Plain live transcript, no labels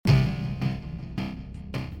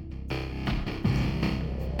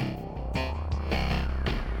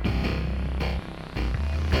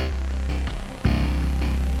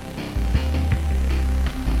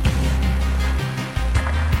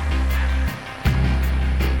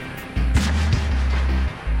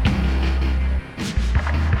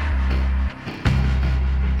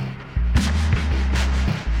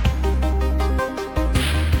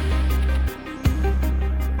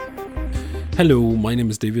Hello, my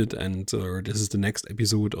name is David, and this is the next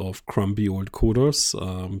episode of Grumpy Old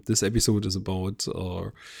Coders. This episode is about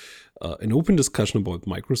an open discussion about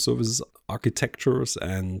microservices architectures,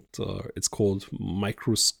 and it's called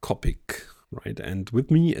Microscopic, right? And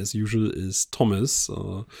with me, as usual, is Thomas.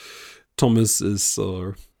 Thomas is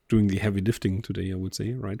doing the heavy lifting today, I would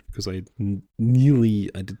say, right? Because I did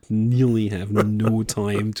nearly have no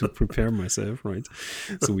time to prepare myself, right?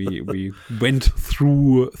 So we went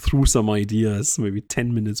through some ideas maybe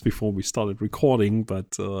 10 minutes before we started recording.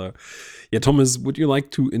 But yeah, Thomas, would you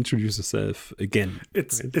like to introduce yourself again?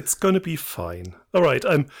 It's going to be fine. All right,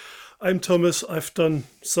 I'm Thomas. I've done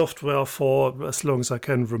software for as long as I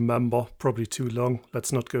can remember, probably too long.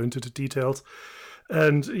 Let's not go into the details.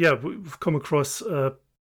 And yeah, we've come across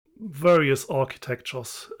various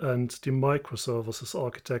architectures, and the microservices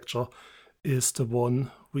architecture is the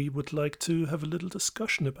one we would like to have a little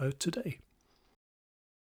discussion about today.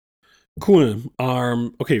 Cool.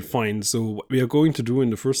 Okay, fine. So what we are going to do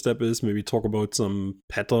in the first step is maybe talk about some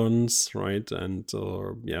patterns, right? And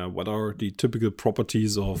yeah, what are the typical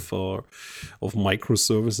properties of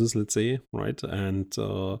microservices, let's say, right? And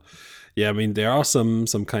yeah, I mean, there are some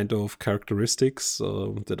kind of characteristics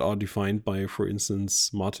that are defined by, for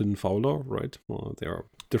instance, Martin Fowler, right? There are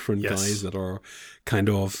different guys that are kind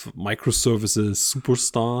of microservices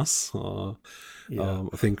superstars.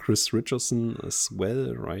 I think Chris Richardson as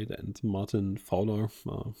well, right? And Martin Fowler.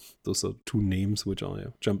 Those are two names which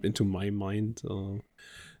jump into my mind,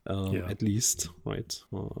 at least, right?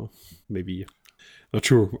 Maybe. Not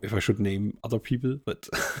sure if I should name other people, but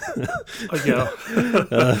yeah,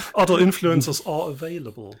 other influencers are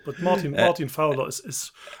available. But Martin Fowler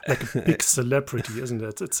is like a big celebrity, isn't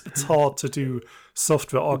it? It's hard to do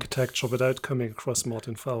software architecture without coming across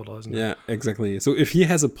Martin Fowler, isn't it? Yeah, exactly. So if he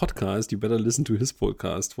has a podcast, you better listen to his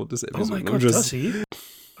podcast for this episode. Oh my God, does he?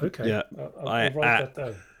 Okay, yeah, I'll write that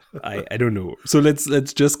down. I don't know. So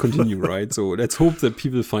let's just continue, right? So let's hope that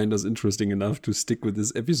people find us interesting enough to stick with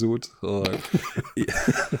this episode.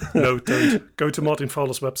 No, don't. Go to Martin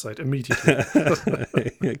Fowler's website immediately.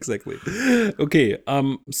 Exactly. Okay.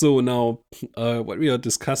 So now, what we are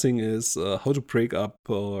discussing is how to break up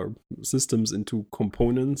systems into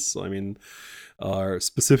components. I mean,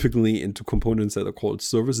 specifically into components that are called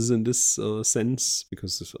services in this sense,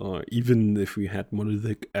 because even if we had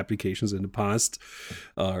monolithic applications in the past,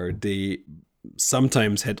 they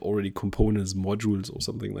sometimes had already components, modules, or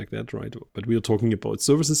something like that, right? But we are talking about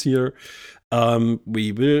services here.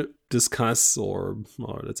 We will discuss, or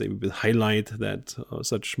let's say we will highlight that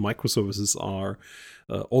such microservices are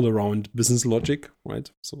all around business logic, right?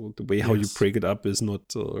 So the way how you break it up is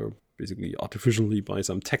not basically artificially by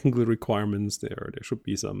some technical requirements. There should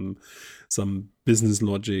be some business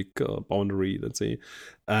logic boundary, let's say.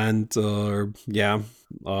 And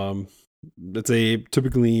let's say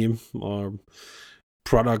typically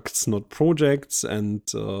products, not projects, and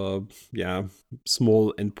small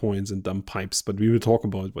endpoints and dumb pipes. But we will talk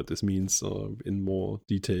about what this means in more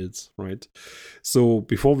details, right? So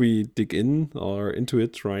before we dig into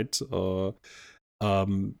it, right?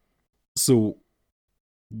 So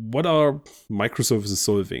what are microservices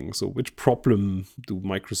solving? So which problem do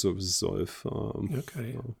microservices solve?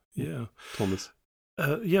 Thomas.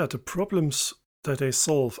 The problems that they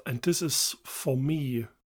solve, and this is for me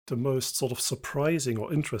the most sort of surprising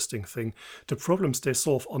or interesting thing, the problems they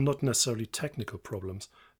solve are not necessarily technical problems.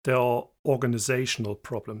 They are organizational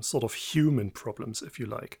problems, sort of human problems, if you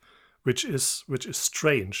like, which is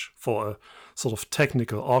strange for a sort of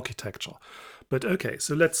technical architecture. But okay,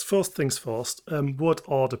 so let's first things first. What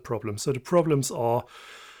are the problems? So the problems are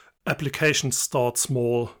applications start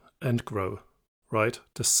small and grow, right?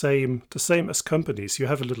 The same as companies. You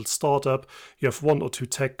have a little startup, you have one or two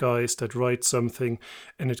tech guys that write something,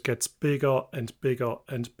 and it gets bigger and bigger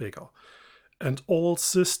and bigger. And all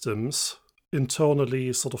systems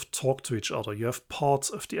internally sort of talk to each other. You have parts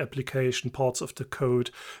of the application, parts of the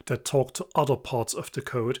code that talk to other parts of the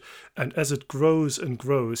code. And as it grows and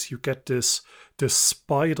grows, you get this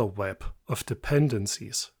spider web of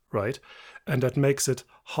dependencies, right? And that makes it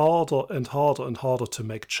harder and harder and harder to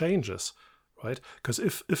make changes, right? Because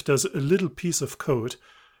if there's a little piece of code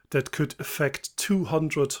that could affect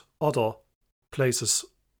 200 other places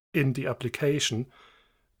in the application,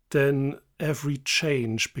 then every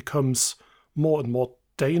change becomes more and more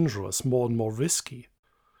dangerous, more and more risky.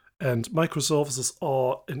 And microservices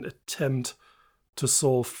are an attempt to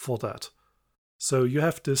solve for that. So you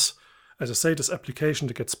have this, as I say, this application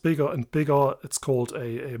that gets bigger and bigger. It's called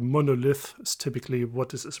a monolith, is typically what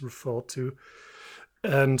this is referred to.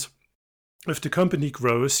 And if the company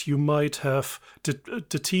grows, you might have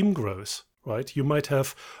the team grows, right? You might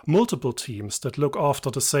have multiple teams that look after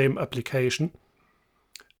the same application,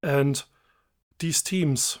 and these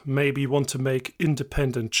teams maybe want to make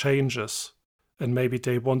independent changes, and maybe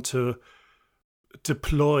they want to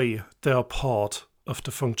deploy their part of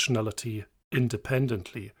the functionality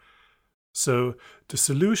independently. So the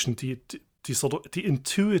solution, the sort of the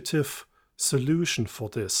intuitive solution for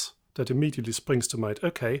this that immediately springs to mind,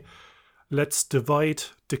 okay, let's divide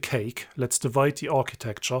the cake, let's divide the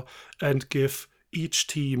architecture and give each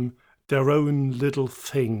team their own little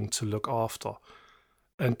thing to look after.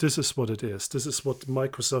 And this is what it is. This is what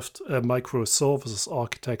Microsoft microservices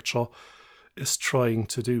architecture is trying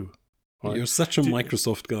to do. Right? You're such a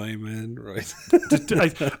Microsoft guy, man, right?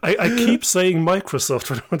 I keep saying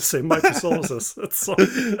Microsoft when I want to say microservices.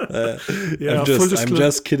 I'm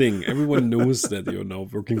just kidding. Everyone knows that you're now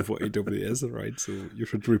working for AWS, right? So you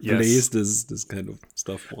should replace this kind of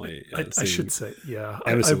stuff by I should say, yeah.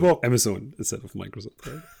 Amazon instead of Microsoft,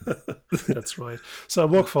 right? That's right. So I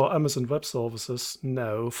work for Amazon Web Services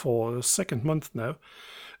now for the second month now.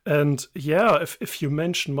 And yeah, if you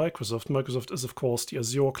mention Microsoft is, of course, the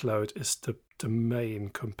Azure cloud is the main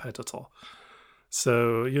competitor.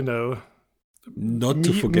 So, not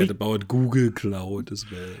to forget about Google Cloud as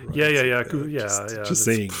well. Right? Yeah. Just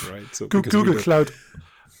saying, right? So Google Cloud.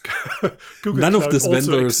 None of these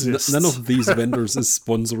vendors is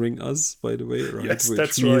sponsoring us, by the way, right? Yes, which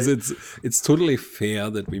that's means right. it's totally fair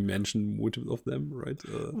that we mention multiple of them, right?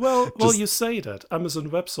 Well, you say that Amazon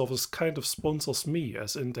Web Service kind of sponsors me,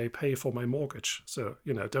 as in they pay for my mortgage. So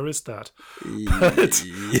there is that.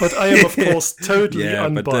 But I am, of course, totally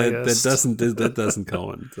unbiased. But that doesn't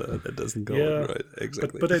count. That doesn't count, right?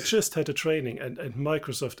 Exactly. But I just had a training, and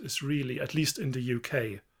Microsoft is really, at least in the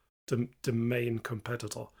UK, the main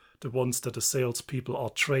competitor, the ones that the salespeople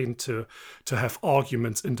are trained to have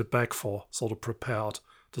arguments in the back for, sort of prepared,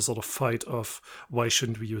 the sort of fight of why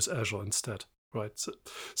shouldn't we use Azure instead, right?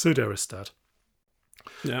 So there is that.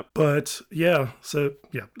 Yeah. But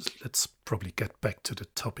let's probably get back to the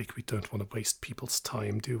topic. We don't want to waste people's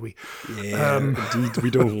time, do we? Yeah, indeed, we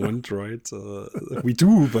don't want, right? We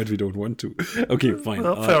do, but we don't want to. Okay, fine.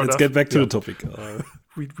 Let's get back to the topic.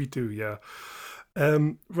 We do, yeah.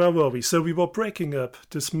 Where were we? So we were breaking up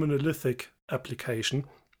this monolithic application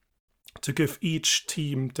to give each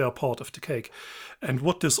team their part of the cake. And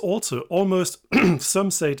what this also almost,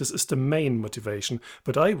 some say this is the main motivation,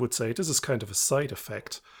 but I would say this is kind of a side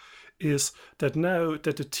effect, is that now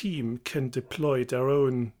that the team can deploy their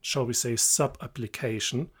own, shall we say,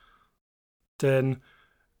 sub-application, then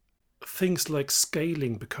things like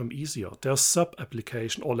scaling become easier. Their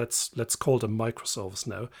sub-application, or let's call them microservices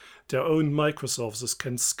now, their own microservices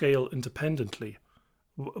can scale independently.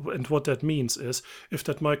 And what that means is, if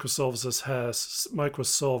that microservice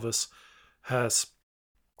has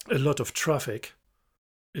a lot of traffic,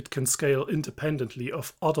 it can scale independently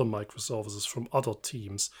of other microservices from other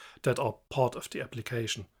teams that are part of the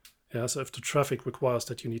application. Yeah, so if the traffic requires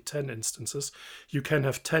that you need 10 instances, you can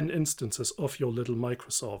have 10 instances of your little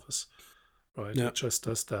microservice, right? Yeah. It just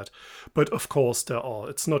does that. But of course,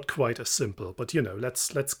 it's not quite as simple. But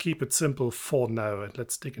let's keep it simple for now, and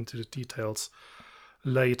let's dig into the details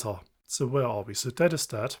later. So where are we? So that is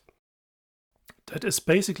that. That is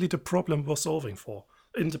basically the problem we're solving for.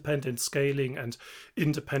 Independent scaling and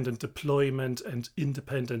independent deployment and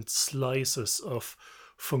independent slices of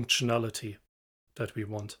functionality that we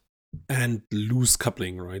want. And loose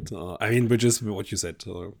coupling, right? Which is what you said,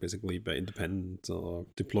 basically by independent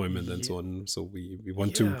deployment and so on. So we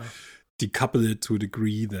want to decouple it to a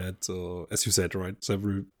degree that, as you said, right,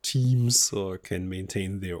 several teams can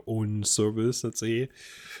maintain their own service, let's say,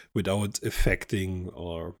 without affecting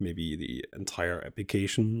or maybe the entire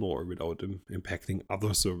application or without impacting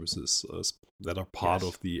other services that are part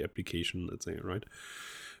of the application, let's say, right?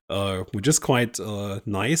 Which is quite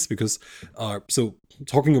nice because, so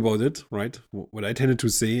talking about it, right, what I tended to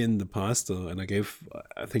say in the past, and I gave,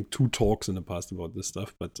 I think, 2 talks in the past about this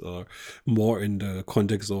stuff, but more in the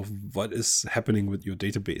context of what is happening with your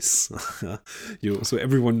database. So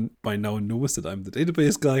everyone by now knows that I'm the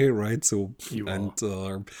database guy, right? So,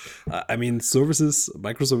 services,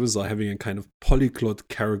 microservices are having a kind of polyglot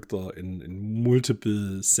character in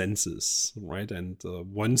multiple senses, right? And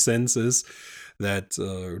one sense is that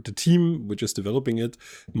the team which is developing it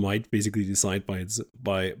might basically decide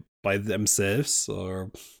by themselves or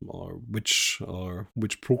which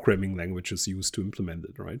programming language is used to implement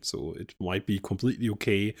it, right? So it might be completely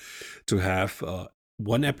okay to have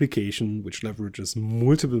one application which leverages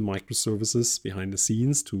multiple microservices behind the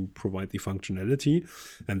scenes to provide the functionality,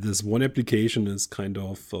 and this one application is kind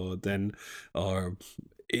of then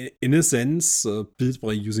in a sense, built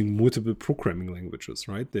by using multiple programming languages,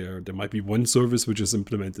 right? There might be one service which is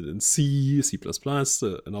implemented in C, C++,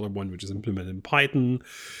 another one which is implemented in Python,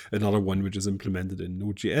 another one which is implemented in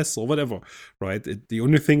Node.js or whatever, right? The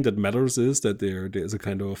only thing that matters is that there is a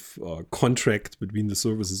kind of contract between the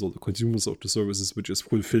services or the consumers of the services which is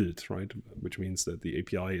fulfilled, right? Which means that the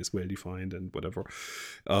API is well defined and whatever.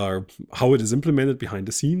 How it is implemented behind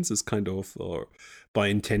the scenes is kind of by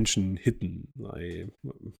intention hidden.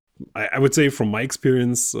 I would say from my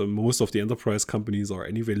experience, most of the enterprise companies are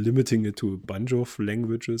anyway limiting it to a bunch of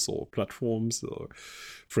languages or platforms or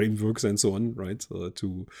frameworks and so on, right?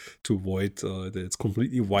 To avoid that it's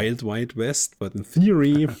completely wild west. But in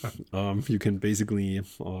theory, you can basically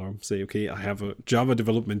say, okay, I have a Java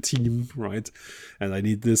development team, right? And I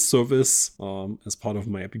need this service as part of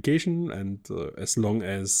my application. And as long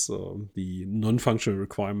as the non-functional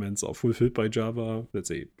requirements are fulfilled by Java, let's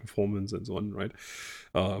say performance and so on, right?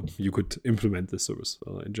 You could implement this service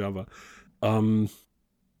in Java.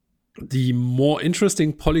 The more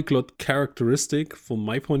interesting polyglot characteristic from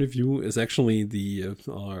my point of view is actually the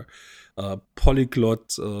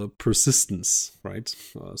polyglot persistence, right?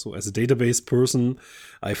 So as a database person,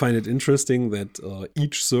 I find it interesting that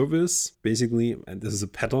each service basically, and this is a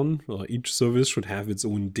pattern, each service should have its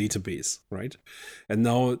own database, right? And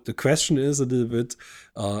now the question is a little bit,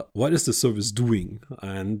 what is the service doing?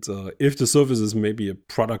 And if the service is maybe a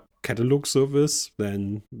product catalog service,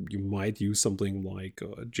 then you might use something like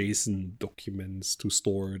JSON documents to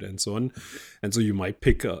store it and so on. And so you might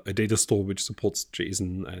pick a data store which supports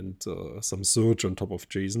JSON and some search on top of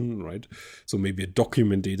JSON, right? So maybe a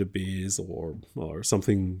document database or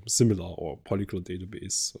something similar, or polyglot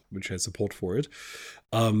database which has support for it.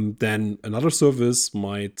 Then another service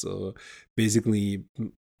might basically,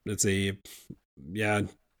 let's say,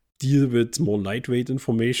 deal with more lightweight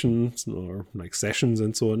information or like sessions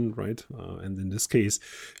and so on, right? And in this case,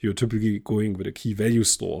 you're typically going with a key value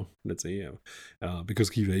store, let's say,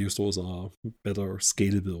 because key value stores are better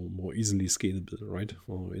scalable, more easily scalable, right?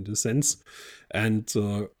 In this sense. And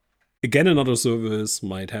again, another service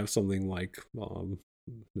might have something like,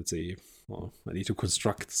 let's say, I need to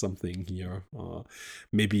construct something here.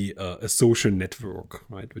 Maybe a social network,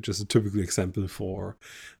 right? Which is a typical example for,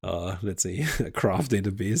 let's say, a graph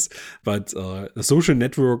database. But a social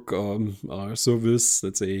network service,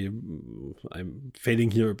 let's say, I'm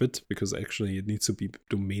failing here a bit because actually it needs to be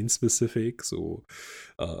domain specific. So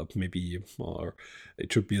maybe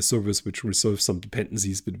it should be a service which resolves some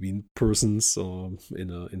dependencies between persons in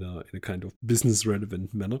a kind of business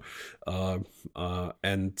relevant manner.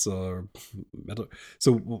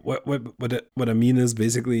 So what I mean is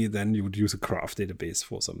basically then you would use a graph database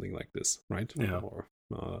for something like this, right? Yeah.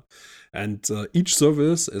 And each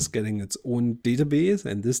service is getting its own database,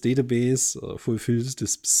 and this database fulfills the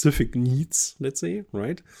specific needs, let's say,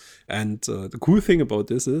 right? And the cool thing about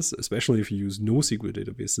this is, especially if you use NoSQL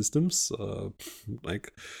database systems,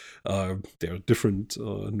 there are different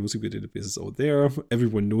NoSQL databases out there.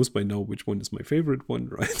 Everyone knows by now which one is my favorite one,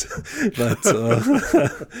 right? But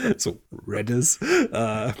so Redis,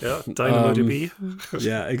 DynamoDB.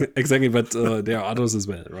 Exactly. But there are others as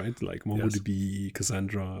well, right? Like MongoDB,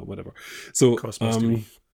 Cassandra, whatever. So Cosmos DB.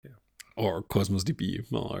 Or Cosmos DB,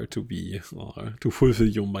 to fulfill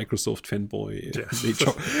your Microsoft fanboy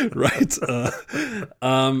nature, right?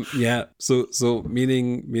 So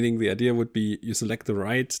meaning the idea would be you select the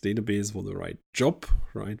right database for the right job,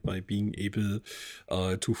 right? By being able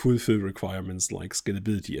to fulfill requirements like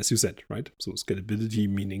scalability, as you said, right? So scalability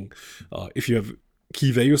meaning if you have key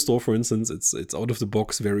value store, for instance, it's out of the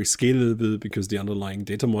box very scalable because the underlying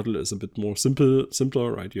data model is a bit more simpler,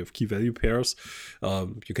 right? You have key value pairs.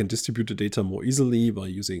 You can distribute the data more easily by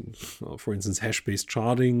using, for instance, hash-based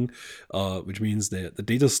charting, which means that the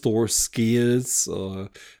data store scales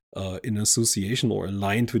in association or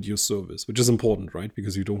aligned with your service, which is important, right?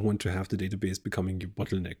 Because you don't want to have the database becoming your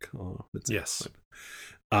bottleneck. Yes. Right?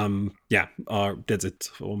 That's it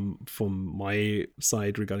from my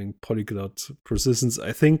side regarding polyglot persistence.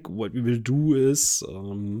 I think what we will do is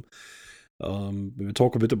we will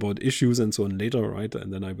talk a bit about issues and so on later, right?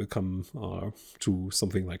 And then I will come to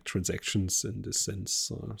something like transactions in this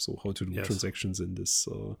sense. So how to do transactions in this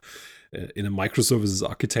in a microservices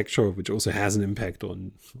architecture, which also has an impact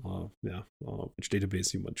on which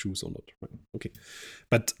database you might choose or not. Right? Okay,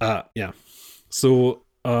 but so.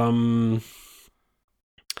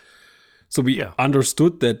 So we Yeah.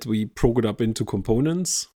 understood that we broke it up into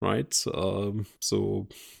components, right? So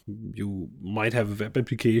you might have a web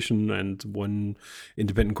application, and one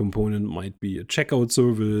independent component might be a checkout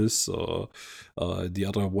service, or the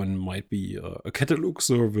other one might be a catalog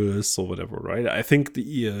service, or whatever, right? I think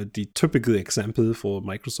the typical example for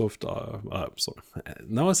Microsoft, sorry,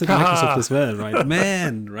 now I said Microsoft as well, right?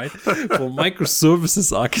 Man, right? For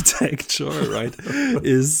microservices architecture, right,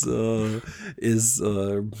 is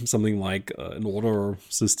something like an order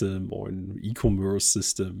system or an e-commerce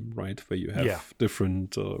system, right, where you have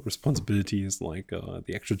different responsibilities, like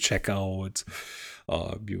the actual checkout.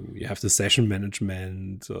 You have the session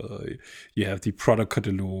management. You have the product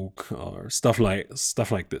catalog, stuff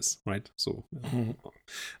like this, right? So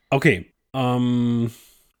okay.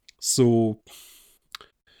 So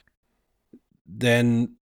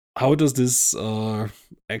then how does this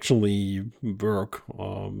actually work?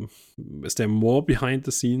 Is there more behind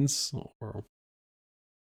the scenes? Or?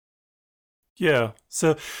 Yeah.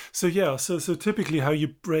 So typically how you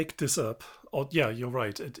break this up, or you're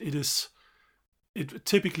right. It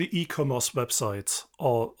typically e-commerce websites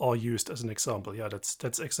are used as an example. Yeah,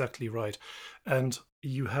 that's exactly right. And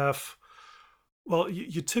you have, well,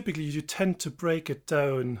 you typically you tend to break it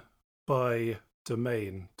down by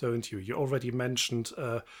domain, don't you? You already mentioned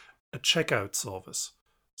a checkout service.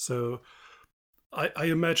 So I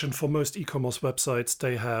imagine for most e-commerce websites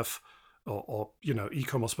they have, or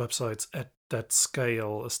e-commerce websites at that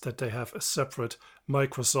scale, is that they have a separate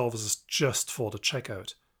microservices just for the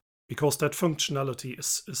checkout, because that functionality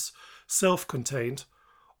is self-contained.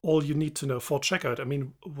 All you need to know for checkout, I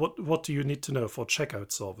mean, what do you need to know for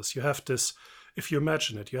checkout service? You have this, if you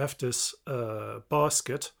imagine it, you have this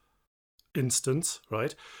basket instance,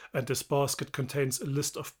 right? And this basket contains a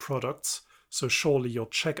list of products. So surely your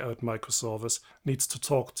checkout microservice needs to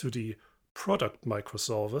talk to the product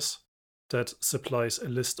microservice that supplies a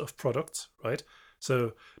list of products, right?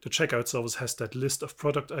 So the checkout service has that list of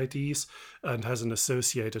product IDs and has an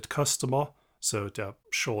associated customer. So there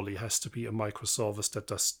surely has to be a microservice that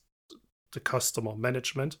does the customer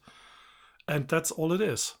management. And that's all it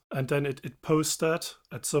is. And then it posts that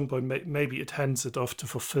at some point. Maybe it hands it off to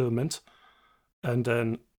fulfillment. And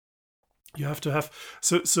then you have to have,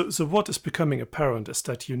 so what is becoming apparent is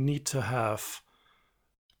that you need to have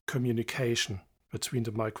communication between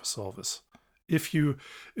the microservice. If you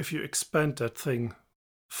expand that thing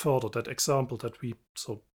further, that example that we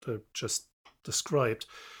just described,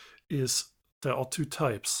 is there are two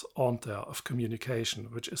types, aren't there, of communication,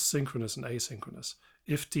 which is synchronous and asynchronous.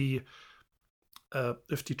 If the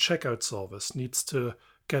checkout service needs to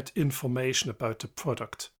get information about the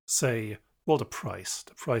product, say, well, the price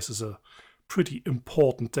is a pretty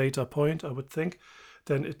important data point, I would think,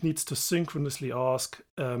 then it needs to synchronously ask,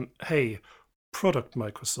 hey, product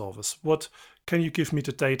microservice, what can you give me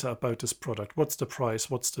the data about this product? What's the price?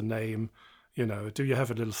 What's the name? Do you have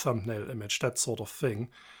a little thumbnail image? That sort of thing.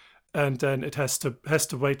 And then it has to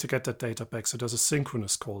wait to get that data back. So there's a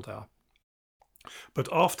synchronous call there. But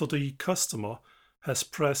after the customer has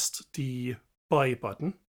pressed the buy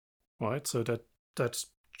button, right? So that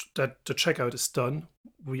the checkout is done,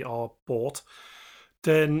 we are bought,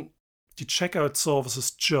 then the checkout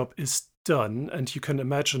service's job is done, and you can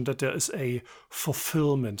imagine that there is a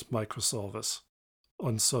fulfillment microservice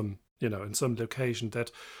on some, in some location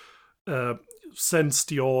that sends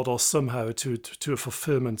the order somehow to a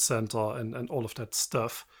fulfillment center and all of that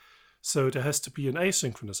stuff. So there has to be an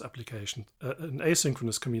asynchronous application, an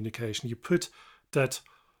asynchronous communication. You put that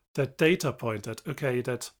data point,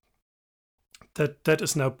 that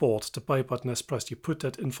is now bought, the buy button is pressed. You put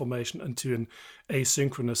that information into an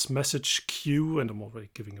asynchronous message queue, and I'm already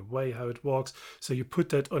giving away how it works. So you put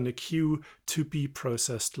that on a queue to be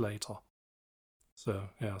processed later. So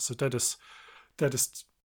so that is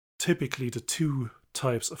typically the two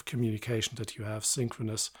types of communication that you have,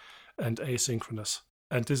 synchronous and asynchronous.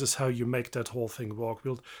 And this is how you make that whole thing work.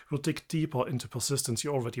 We'll dig deeper into persistence.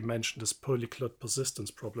 You already mentioned this polyglot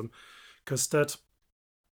persistence problem, because that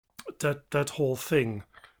whole thing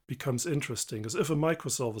becomes interesting. Because if a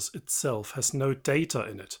microservice itself has no data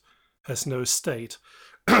in it, has no state,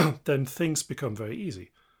 then things become very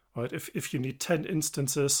easy, right? If you need 10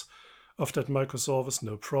 instances of that microservice,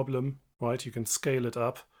 no problem, right? You can scale it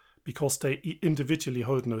up because they individually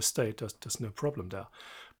hold no state. There's no problem there.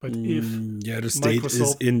 But if the state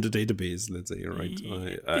is in the database, let's say, right?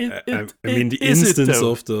 I mean, the instance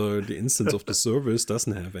of the service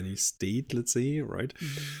doesn't have any state, let's say, right?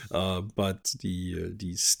 But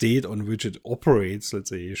the state on which it operates, let's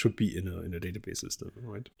say, should be in a database system,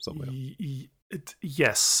 right? Somewhere.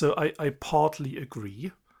 Yes. So I partly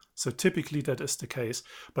agree. So typically that is the case,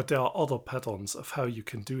 but there are other patterns of how you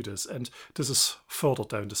can do this. And this is further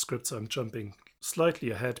down the script, so I'm jumping slightly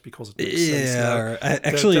ahead because it makes sense now.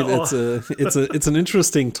 Actually, it's an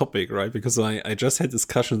interesting topic, right? Because I just had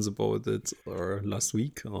discussions about it last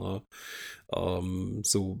week.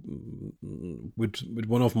 So with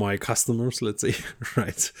one of my customers, let's say,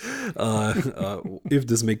 right? If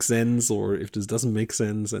this makes sense or if this doesn't make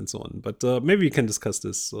sense, and so on. But maybe we can discuss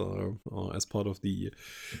this as part of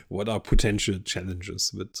what are potential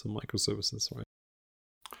challenges with microservices, right?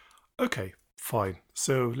 Okay. Fine.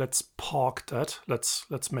 So let's park that.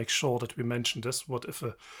 Let's make sure that we mention this. What if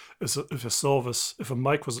a service, if a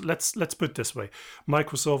microservice, let's put it this way: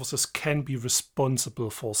 microservices can be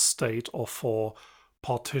responsible for state or for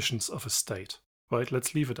partitions of a state, right?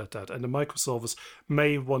 Let's leave it at that. And the microservice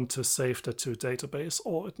may want to save that to a database,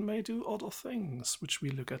 or it may do other things, which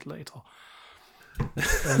we look at later.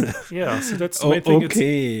 So that's the main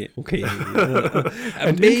thing. Okay.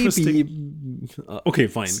 And maybe. Okay,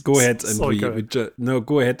 fine. Go ahead and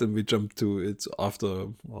go ahead and we jump to it after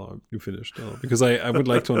you finished, because I would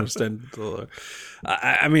like to understand.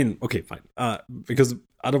 I mean, okay, fine. Because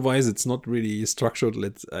otherwise it's not really structured.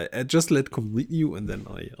 I just let complete you and then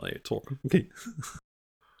I talk. Okay.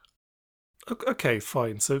 Okay,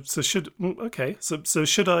 fine. So should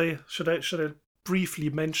I briefly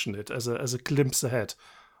mention it as a glimpse ahead,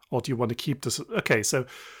 or do you want to keep this? Okay, so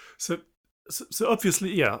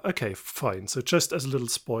obviously, yeah. Okay, fine. So just as a little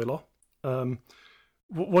spoiler,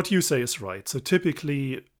 what you say is right. So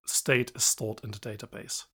typically, state is stored in the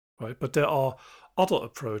database, right? But there are other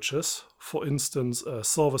approaches. For instance,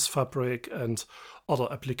 Service Fabric and other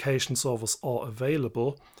application servers are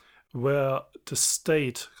available, where the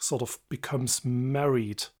state sort of becomes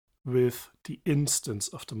married with the instance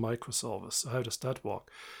of the microservice. So how does that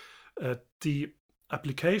work? The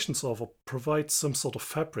application server provides some sort of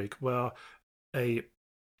fabric where a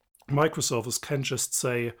microservice can just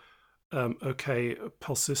say, okay,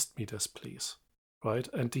 persist me this, please, right?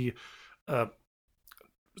 And the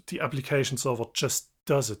application server just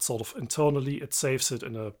does it sort of internally. It saves it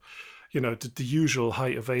in a the usual high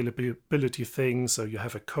availability thing. So you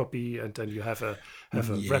have a copy and then you have a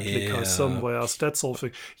replica somewhere. So that sort of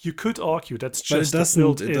thing. You could argue that's just it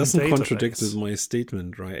doesn't contradict my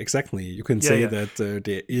statement, right? Exactly. You can say that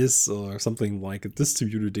there is something like a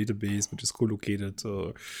distributed database which is co-located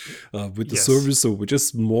with the service, so which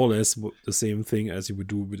is more or less the same thing as you would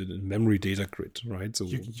do with a memory data grid, right? So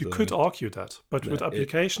you could argue that, but with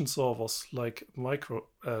application servers like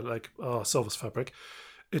Service Fabric,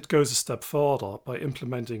 it goes a step further by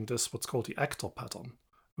implementing this, what's called the actor pattern,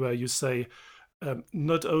 where you say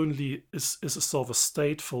not only is a server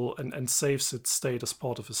stateful and saves its state as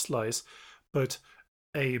part of a slice, but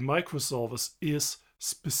a microservice is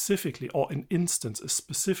specifically, or an instance is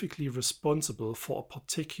specifically responsible for a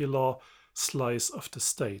particular slice of the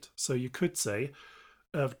state. So you could say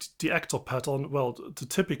the actor pattern, well, the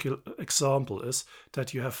typical example is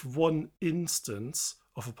that you have one instance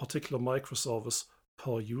of a particular microservice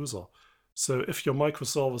per user. So if your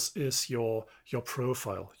microservice is your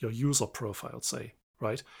profile, your user profile, say,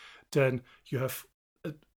 right, then you have,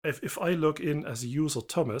 if I log in as a user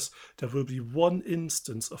Thomas, there will be one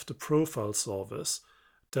instance of the profile service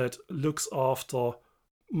that looks after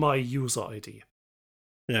my user ID.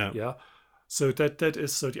 Yeah. So that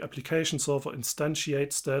is, so the application server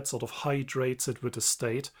instantiates that, sort of hydrates it with a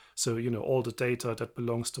state. So, all the data that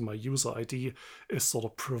belongs to my user ID is sort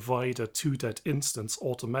of provided to that instance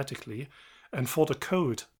automatically. And for the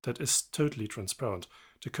code, that is totally transparent.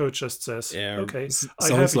 The code just says, okay,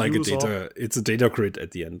 sounds like it's a data grid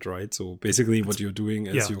at the end, right? So basically what you're doing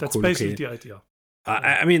is you're that's basically the idea.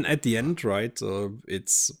 I mean, at the end, right,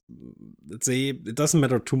 it's, let's say, it doesn't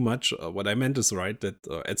matter too much. What I meant is, right, that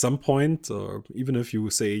at some point, even if you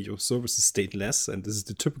say your service is stateless, and this is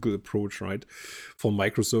the typical approach, right, for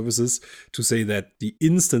microservices, to say that the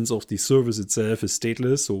instance of the service itself is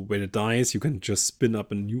stateless, so when it dies, you can just spin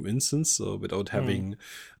up a new instance without having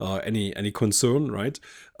any concern, right?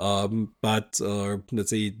 But let's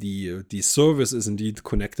say the service is indeed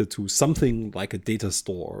connected to something like a data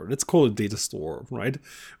store. Let's call it data store, right?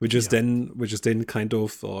 Which is then kind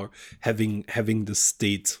of having the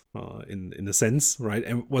state in a sense, right?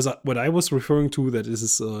 And what I was referring to, that this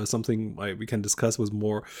is something we can discuss, was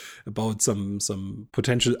more about some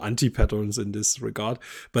potential anti-patterns in this regard.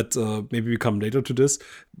 But maybe we come later to this.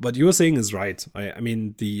 But you're saying is right. I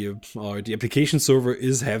mean, the application server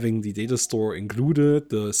is having the data store included.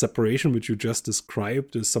 The separation which you just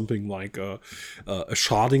described is something like a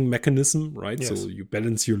sharding mechanism, right? Yes. So you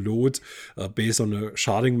balance your load based on a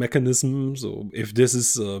sharding mechanism. So if this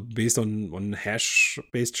is based on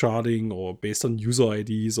hash-based sharding or based on user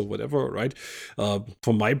IDs or whatever, right?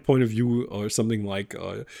 From my point of view, or something like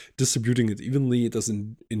distributing it evenly, it does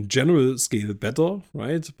in general scale better,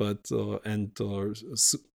 right? But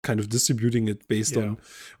kind of distributing it based on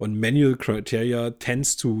manual criteria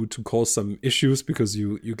tends to cause some issues, because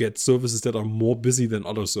you get services that are more busy than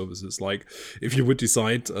other services. Like if you would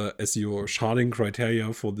decide as your sharding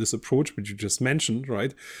criteria for this approach, which you just mentioned,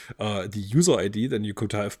 right, the user ID, then you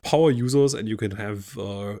could have power users and you can have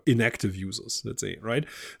inactive users, let's say, right?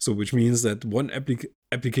 So which means that one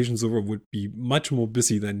application server would be much more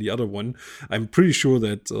busy than the other one. I'm pretty sure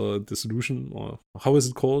that the solution, or how is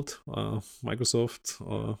it called? Microsoft?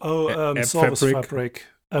 Service Fabric.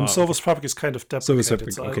 Service Fabric is kind of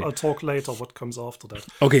deprecated. So I'll talk later what comes after that.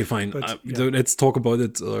 Okay, fine. So let's talk about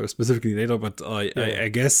it specifically later. But I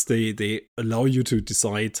guess they allow you to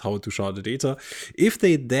decide how to shard the data. If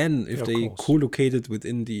they co-locate it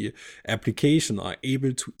within the application, are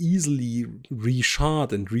able to easily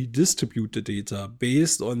reshard and redistribute the data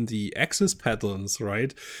based on the access patterns,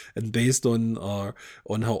 right, and based on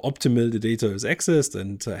how optimal the data is accessed,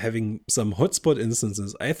 and having some hotspot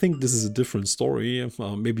instances, I think this is a different story.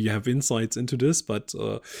 Maybe you have insights into this, but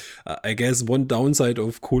I guess one downside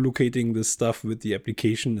of co-locating this stuff with the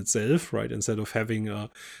application itself, right, instead of having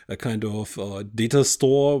a kind of data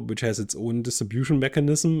store which has its own distribution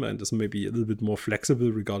mechanism and is maybe a little bit more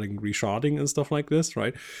flexible regarding resharding and stuff like this,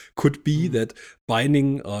 right, could be that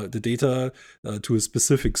binding the data to a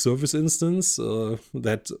specific service instance,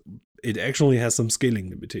 that it actually has some scaling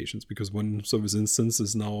limitations, because one service instance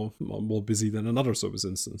is now more busy than another service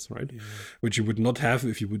instance, right? Yeah. Which you would not have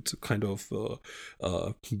if you would kind of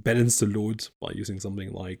balance the load by using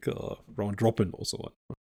something like round robin or so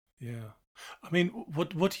on. Yeah. I mean,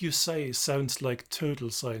 what you say sounds like total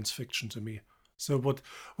science fiction to me. So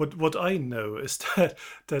what I know is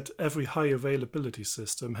that every high availability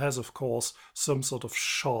system has, of course, some sort of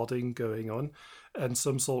sharding going on, and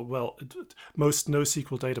some sort most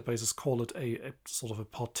NoSQL databases call it a sort of a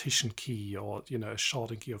partition key, or a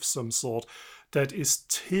sharding key of some sort that is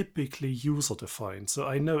typically user defined. So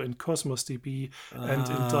I know in Cosmos DB and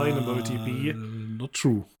in DynamoDB, not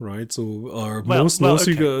true, right? So most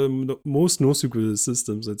NoSQL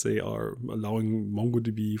systems, let's say, are allowing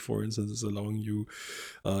MongoDB, for instance, is allowing you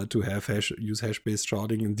to have use hash-based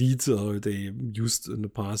sharding. Indeed, they used in the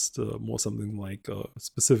past more something like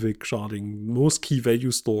specific sharding. Most key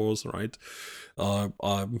value stores, right,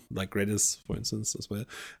 like Redis, for instance, as well.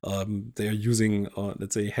 They are using,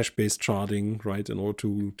 let's say, hash-based sharding, right, in order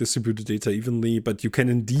to distribute the data evenly. But you can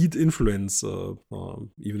indeed influence,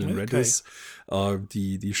 even in Redis,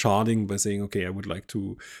 the sharding by saying, okay, I would like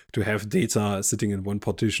to have data sitting in one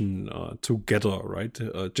partition together, right?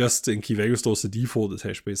 Just in key value stores, the default is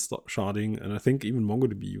hash-based sharding, and I think even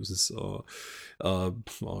MongoDB uses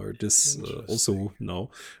this also now,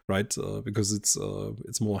 right? Because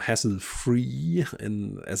it's more hassle-free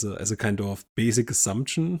and as a kind of basic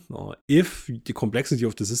assumption. If the complexity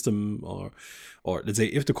of the system, or let's say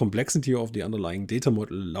if the complexity of the underlying data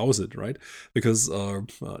model allows it, right? Because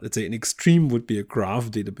let's say an extreme would be a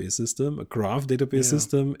graph database system. A graph database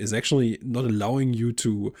system is actually not allowing you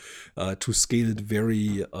to scale it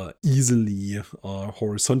very easily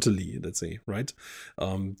horizontally, let's say, right?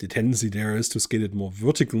 The tendency there is to scale it more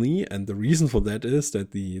vertically, and the reason for that is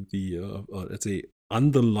that the let's say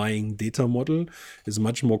underlying data model is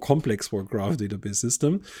much more complex for a graph database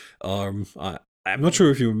system. I'm not sure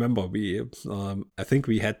if you remember, I think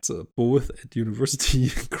we had both at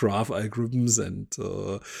university graph algorithms and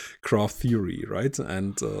graph theory, right?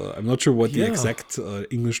 And I'm not sure what the exact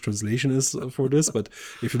English translation is for this, but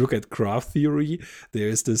if you look at graph theory, there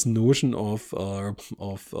is this notion of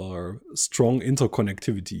strong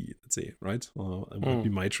interconnectivity, let's say, right? That would be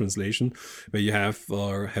my translation, where you have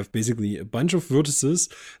basically a bunch of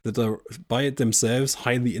vertices that are by themselves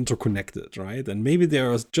highly interconnected, right? And maybe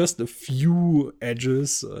there are just a few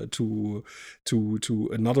edges to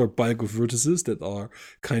another bulk of vertices that are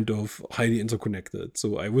kind of highly interconnected.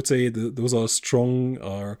 So I would say those are strong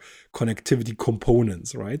connectivity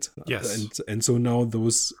components, right? Yes. And so now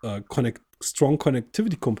those strong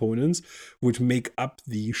connectivity components would make up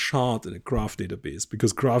the shard in a graph database,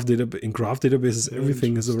 because in graph databases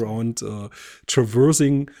everything is around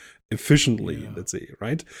traversing efficiently, let's say,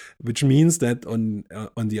 right? Which means that on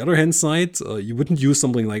the other hand side, you wouldn't use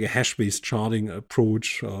something like a hash-based sharding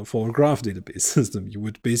approach for a graph database system. You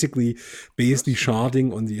would basically base the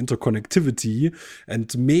sharding on the interconnectivity,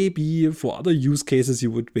 and maybe for other use cases, you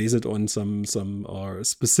would base it on some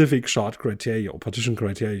specific shard criteria or partition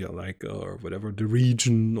criteria, like whatever, the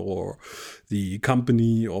region or the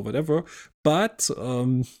company or whatever. But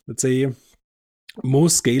let's say more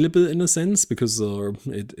scalable in a sense, because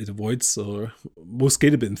it avoids more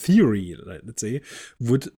scalable in theory, let's say,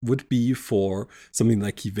 would be for something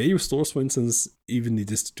like key value stores, for instance, evenly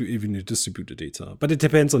distributed data. But it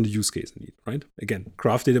depends on the use case indeed, right? Again,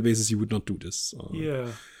 graph databases, you would not do this.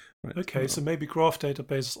 Right. Okay, so maybe graph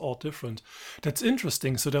databases are different. That's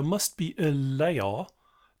interesting. So there must be a layer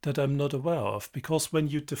that I'm not aware of, because when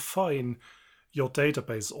you define your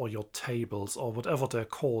database or your tables or whatever they're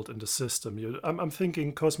called in the system, I'm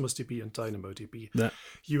thinking Cosmos DB and DynamoDB. Yeah.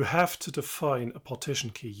 You have to define a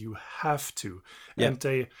partition key. You have to, Yeah.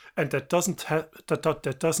 and that doesn't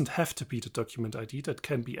have to be the document ID. That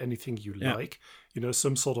can be anything you like,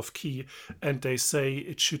 some sort of key. And they say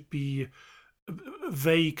it should be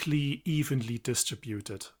vaguely evenly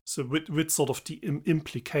distributed, so with sort of the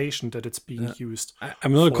implication that it's being used.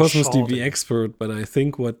 I'm not a Cosmos sharding. DB expert, but I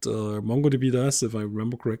think what MongoDB does, if I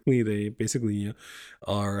remember correctly, they basically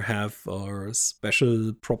have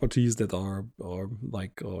special properties that are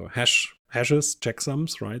like hashes,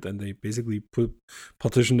 checksums, right? And they basically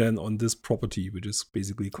partition then on this property, which is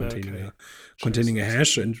basically containing a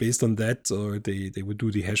hash, and based on that, they would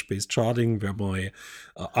do the hash-based sharding, whereby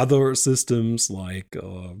other systems like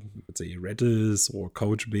let's say Redis or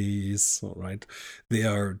Couchbase, right? They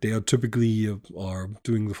are typically are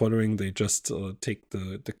doing the following: they just take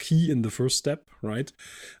the key in the first step, right?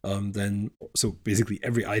 Then so basically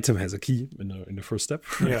every item has a key in the first step,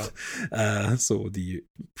 right? So the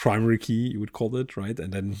primary key, you would call it, right?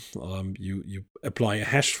 And then you apply a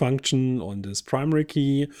hash function on this primary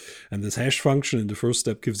key, and this hash function in the first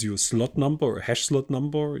step gives you a slot number or a hash slot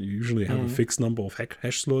number. You usually have a fixed number of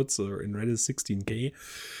hash slots, or in Redis 16k.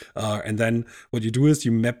 And then what you do is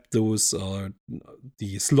you map those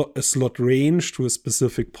the slot range to a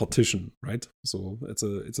specific partition, right? So it's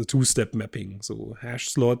a two-step mapping. So hash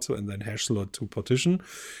slot and then hash slot to partition,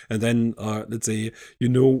 and then let's say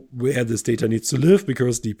where this data needs to live,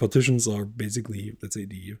 because the partitions are basically, let's say,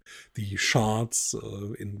 the shards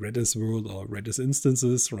in Redis world or Redis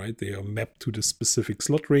instances, right? They are mapped to the specific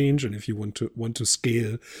slot range, and if you want to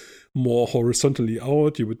scale more horizontally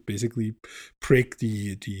out, you would basically break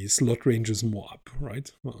the slot ranges more up,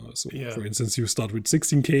 right? For instance, you start with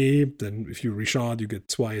 16k, then if you reshard, you get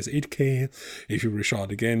twice 8k. If you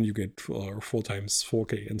reshard again, you get 4 times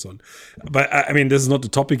 4k, and so on. But I mean, this is not the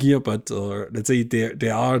topic here, but let's say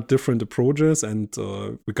there are different approaches, and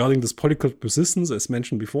regarding this polyglot persistence, as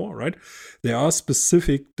mentioned before, right? There are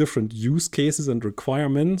specific different use cases and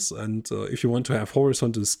requirements, and if you want to have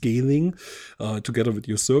horizontal scaling together with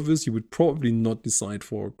your service, you would probably not decide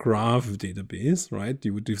for a graph database, right?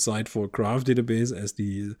 You would decide for a graph database as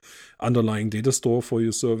the underlying data store for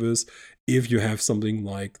your service if you have something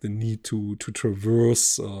like the need to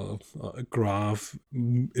traverse a graph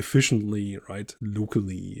efficiently, right,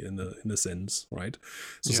 locally in a sense, right?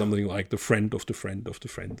 So something like the friend of the friend of the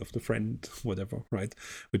friend of the friend, whatever, right?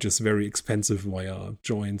 Which is very expensive via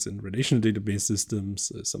joins in relational database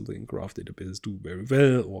systems, something graph databases do very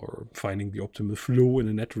well, or finding the optimal flow in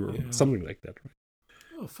a network, something like that, right?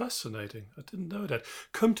 Oh, fascinating. I didn't know that.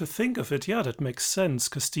 Come to think of it, that makes sense,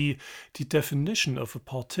 because the definition of a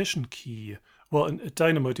partition key, well,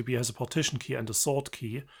 DynamoDB has a partition key and a sort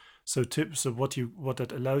key. So what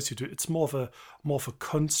that allows you to, it's more of a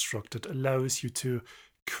construct that allows you to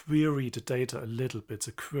query the data a little bit.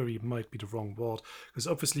 So query might be the wrong word, because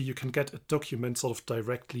obviously you can get a document sort of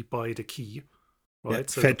directly by the key, right?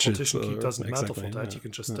 So the partition key doesn't matter for that. You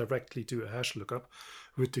can just directly do a hash lookup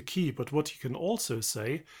with the key. But what you can also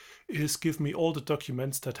say is, give me all the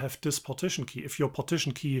documents that have this partition key. If your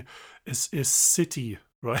partition key is city,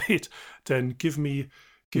 right, then give me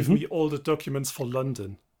all the documents for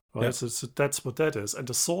London, right? So that's what that is. And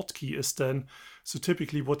the sort key is then, so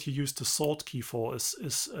typically what you use the sort key for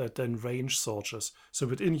is then range searches. So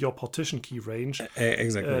within your partition key range.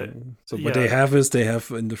 Exactly. So what they have is, they have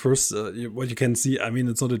in the first, what you can see, I mean,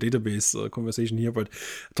 it's not a database conversation here, but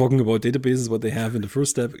talking about databases, what they have in the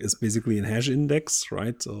first step is basically a hash index,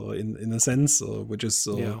 right? In a sense, which is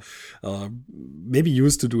maybe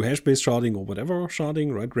used to do hash-based sharding or whatever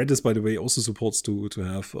sharding, right? Redis, by the way, also supports to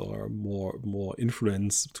have more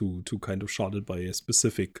influence to kind of shard it by a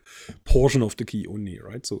specific portion of the key only,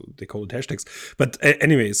 right? So they call it hash text. But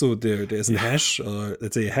anyway, so there's a hash,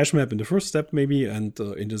 let's say a hash map in the first step maybe, and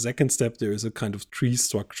in the second step there is a kind of tree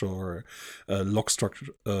structure or log structure,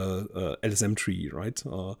 LSM tree, right?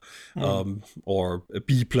 Or a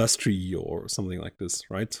B plus tree or something like this,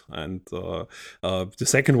 right? And the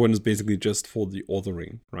second one is basically just for the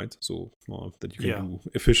ordering, right? So that you can do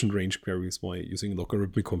efficient range queries by using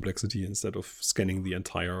logarithmic complexity instead of scanning the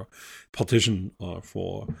entire partition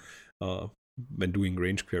for when doing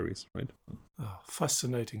range queries, right? Oh,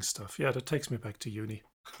 fascinating stuff. Yeah, that takes me back to uni.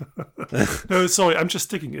 No, sorry, I'm just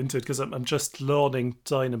sticking into it because I'm just learning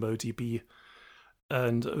DynamoDB.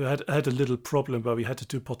 And we had a little problem where we had to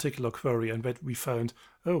do a particular query, and we found,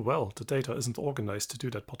 oh, well, the data isn't organized to do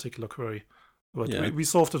that particular query. But we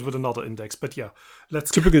solved it with another index. But yeah, let's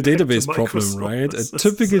typical database problem, right? A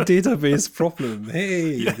typical database problem.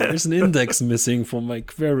 Hey, there's an index missing from my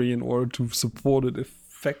query in order to support it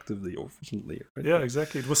effectively or efficiently. Right? Yeah,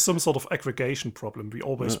 exactly. It was some sort of aggregation problem. We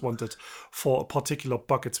always wanted for particular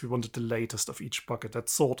buckets, we wanted the latest of each bucket, that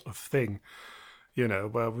sort of thing. You know,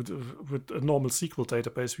 where with a normal SQL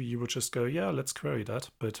database, you would just go, yeah, let's query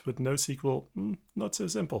that. But with NoSQL, not so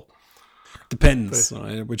simple. Depends,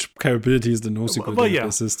 right? Which capabilities the NoSQL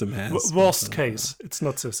database system has. Worst case, it's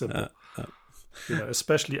not so simple. You know,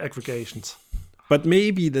 especially aggregations. But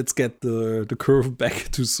maybe let's get the curve back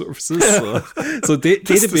to services. So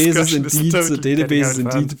databases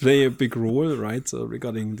indeed play a big role, right?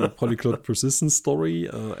 Regarding the polyglot persistence story.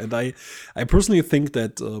 And I personally think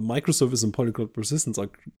that microservice and polyglot persistence are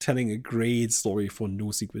telling a great story for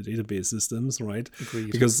NoSQL database systems, right?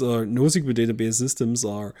 Agreed. Because NoSQL database systems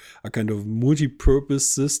are kind of multi-purpose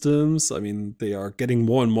systems. I mean, they are getting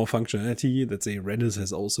more and more functionality. Let's say Redis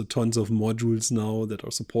has also tons of modules now that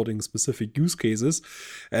are supporting specific use cases.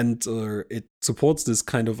 And it supports this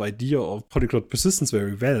kind of idea of polyglot persistence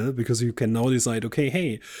very well, because you can now decide, okay,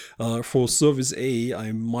 hey, for service A,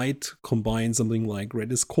 I might combine something like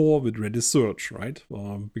Redis core with Redis search, right?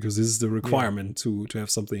 Because this is the requirement to have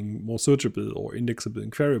something more searchable or indexable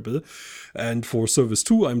and queryable. And for service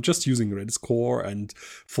 2, I'm just using Redis core. And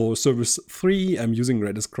for service 3, I'm using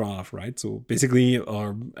Redis graph, right? So basically,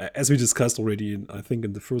 as we discussed already, I think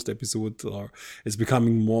in the first episode, it's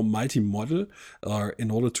becoming more multi-model.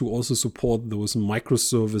 In order to also support those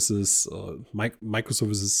microservices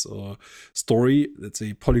story, let's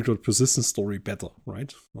say polyglot persistence story better,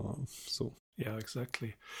 right? Yeah,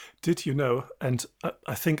 exactly. Did you know, and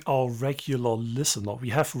I think we have regular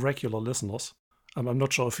listeners. I'm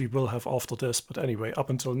not sure if we will have after this, but anyway, up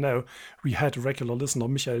until now, we had a regular listener,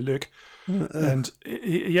 Michael Lück, and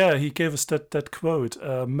he gave us that quote,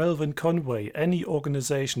 Melvin Conway, any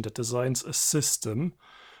organization that designs a system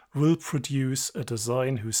will produce a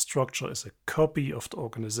design whose structure is a copy of the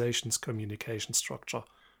organization's communication structure,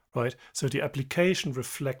 right? So the application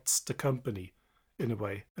reflects the company in a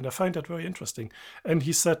way. And I find that very interesting. And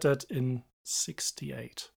he said that in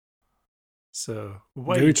 1968. So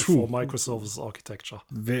way before microservices architecture.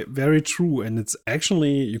 Very true. And it's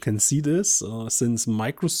actually, you can see this since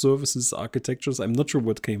microservices architectures, I'm not sure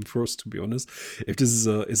what came first, to be honest. If this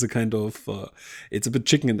is a kind of, it's a bit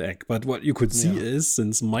chicken and egg. But what you could see is,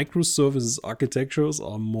 since microservices architectures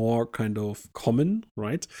are more kind of common,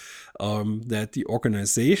 right? That the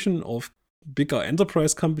organization of bigger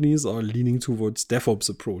enterprise companies are leaning towards DevOps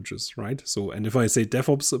approaches, right? So, and if I say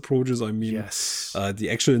DevOps approaches, I mean the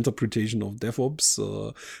actual interpretation of DevOps,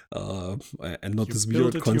 and not this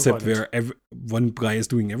weird concept where one guy is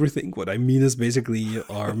doing everything. What I mean is basically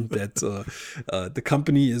that the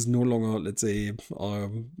company is no longer, let's say,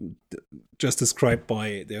 just described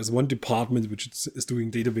by, there's one department which is doing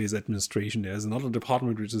database administration, there's another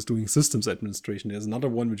department which is doing systems administration, there's another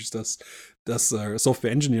one which does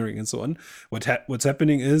software engineering and so on. What's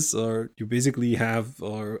happening is you basically have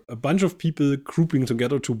a bunch of people grouping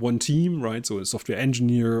together to one team, right? So a software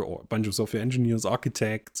engineer or a bunch of software engineers,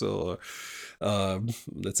 architects, or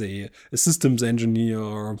let's say a systems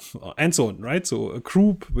engineer, and so on, right? So a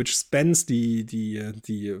group which spans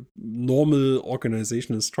the normal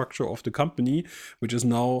organizational structure of the company, which is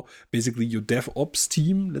now basically your DevOps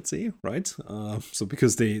team, let's say, right? So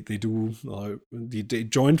because they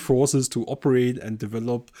join forces to operate and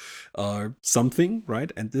develop something,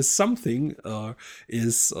 right? And this something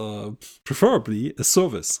is preferably a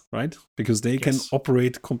service, right? Because they can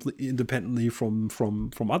operate completely independently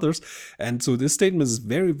from others. And so so this statement is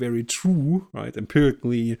very, very true, right?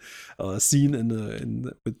 Empirically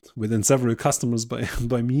seen within several customers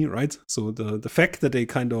by me, right? So the fact that they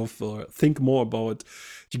kind of think more about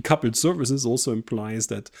decoupled services also implies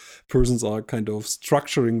that persons are kind of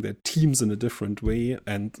structuring their teams in a different way,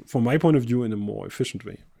 and from my point of view, in a more efficient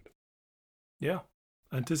way. Yeah.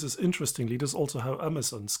 And this is interestingly, this is also how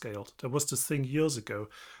Amazon scaled. There was this thing years ago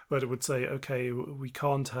where they would say, okay, we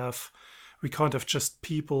can't have just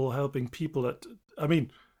people helping people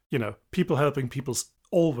people helping people's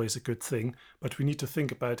always a good thing, but we need to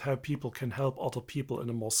think about how people can help other people in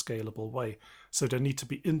a more scalable way. So there need to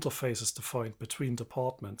be interfaces defined between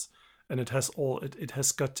departments. And it has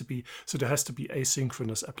got to be, so there has to be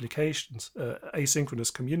asynchronous applications,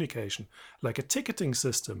 asynchronous communication, like a ticketing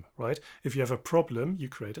system, right? If you have a problem, you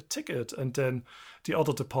create a ticket and then the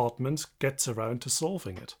other department gets around to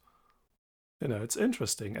solving it. It's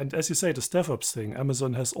interesting. And as you say, this DevOps thing,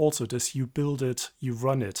 Amazon has also this you build it, you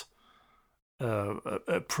run it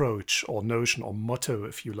approach or notion or motto,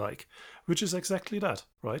 if you like, which is exactly that,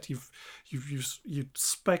 right? You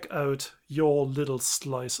spec out your little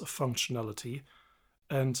slice of functionality,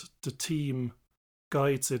 and the team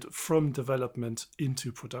guides it from development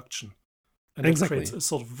into production, and Exactly. It creates a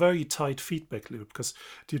sort of very tight feedback loop because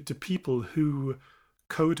the people who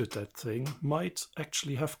coded that thing might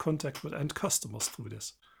actually have contact with end customers through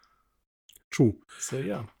this. True. So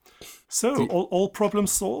yeah. So all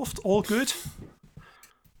problems solved, all good?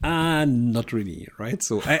 Not really, right?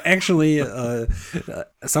 So I actually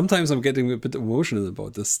sometimes I'm getting a bit emotional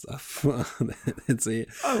about this stuff. It's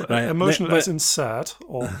emotional as in sad,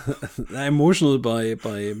 or emotional by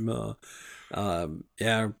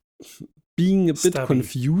being a bit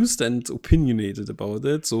confused and opinionated about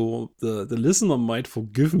it. So the listener might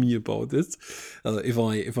forgive me about it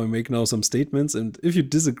if I make now some statements. And if you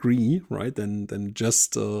disagree, right, then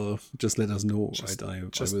just let us know, right? I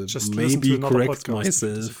will maybe correct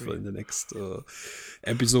myself in the next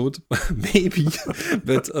episode, maybe.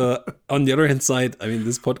 But on the other hand side, I mean,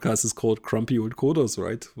 this podcast is called Grumpy Old Coders,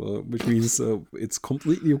 right? Which means it's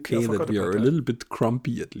completely okay that we are a little bit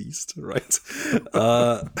grumpy, at least, right?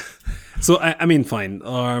 So I mean, fine.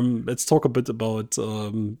 Let's talk a bit about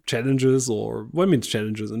challenges, or what means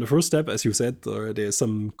challenges. In the first step, as you said, there's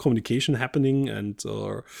some communication happening, and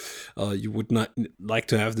you would not like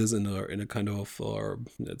to have this in a kind of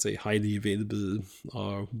let's say highly available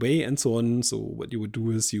way, and so on. So what you would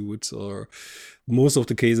do is you would most of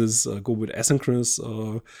the cases go with asynchronous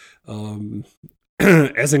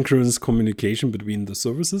asynchronous communication between the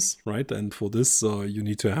services, right? And for this, you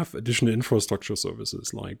need to have additional infrastructure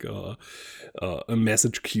services like a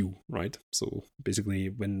message queue, right? So basically,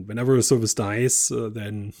 whenever a service dies,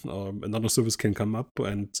 then another service can come up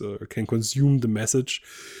and can consume the message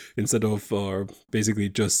instead of basically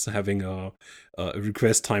just having a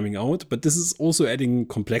request timing out. But this is also adding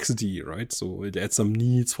complexity, right? So it adds some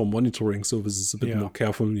needs for monitoring services a bit more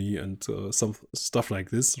carefully and some stuff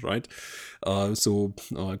like this, right? So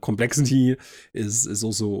complexity is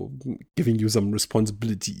also giving you some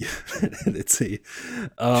responsibility, let's say.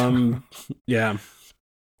 Yeah.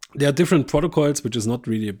 There are different protocols, which is not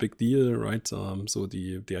really a big deal, right? So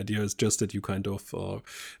the idea is just that you kind of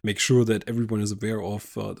make sure that everyone is aware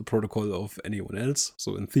of the protocol of anyone else.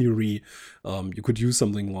 So in theory, you could use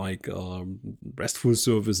something like RESTful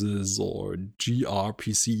services or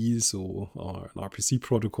gRPC, so an RPC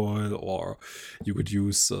protocol, or you could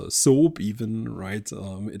use SOAP even, right?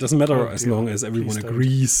 It doesn't matter as long as everyone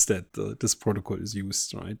agrees that this protocol is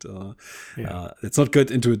used, right? Let's not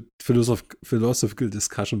get into a philosophical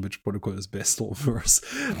discussion which protocol is best or worse.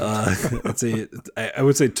 I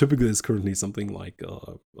would say typical is currently something like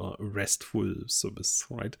a RESTful service,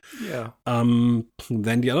 right? Yeah.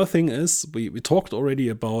 Then the other thing is we talked already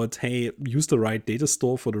about, hey, use the right data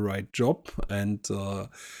store for the right job, and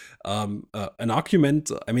an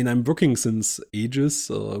argument. I mean, I'm working since ages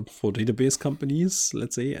for database companies,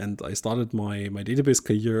 let's say, and I started my database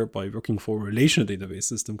career by working for a relational database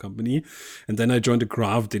system company, and then I joined a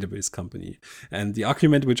graph database company. And the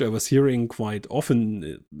argument which I was hearing quite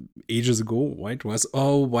often ages ago, right, was,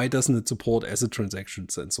 oh, why doesn't it support asset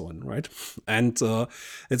transactions and so on, right? And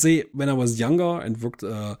let's say when I was younger and worked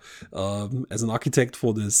as an architect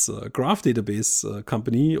for this graph database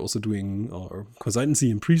company, also doing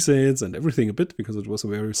consultancy and pre-sales and everything a bit, because it was a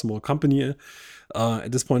very small company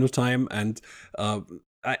at this point of time. And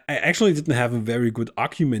I actually didn't have a very good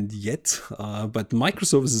argument yet, but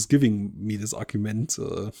Microsoft is giving me this argument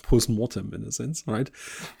post-mortem in a sense, right?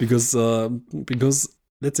 Because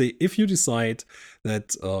let's say if you decide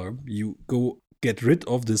that you go get rid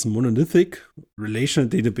of this monolithic relational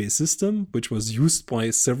database system, which was used by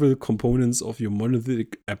several components of your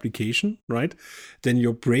monolithic application, right? Then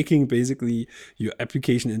you're breaking basically your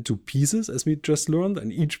application into pieces, as we just learned,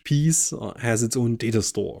 and each piece has its own data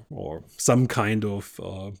store or some kind of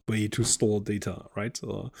way to store data, right?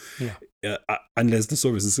 Unless the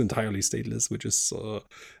service is entirely stateless, which is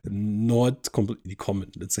not completely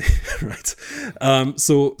common, let's say, right?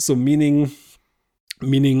 So meaning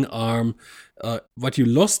what you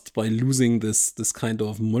lost by losing this kind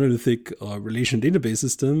of monolithic relational database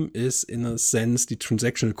system is, in a sense, the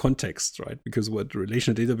transactional context, right? Because what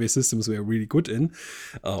relational database systems were really good in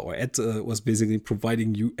was basically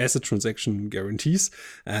providing you asset transaction guarantees,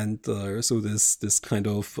 and so this kind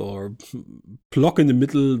of block in the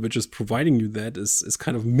middle, which is providing you that, is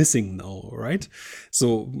kind of missing now, right?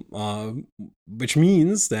 So which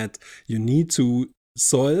means that you need to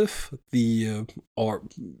solve or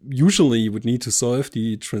usually you would need to solve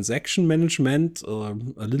the transaction management a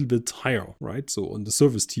little bit higher, right? So on the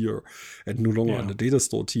service tier and no longer on the data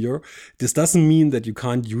store tier. This doesn't mean that you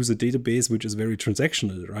can't use a database which is very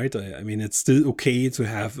transactional, right? I mean, it's still okay to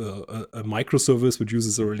have a microservice which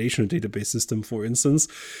uses a relational database system, for instance,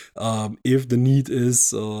 if the need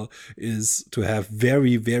is to have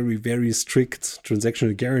very, very, very strict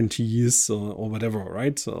transactional guarantees or whatever,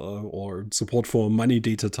 right? Or support for money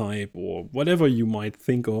data type or whatever you might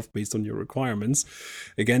think of based on your requirements.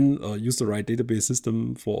 Again, use the right database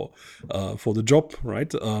system for the job,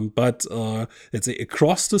 right? But let's say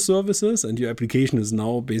across the services, and your application is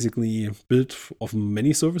now basically built of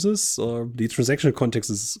many services, the transactional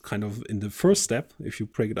context is kind of in the first step, if you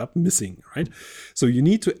break it up, missing, right? So you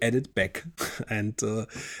need to add it back. And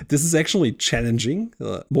this is actually challenging,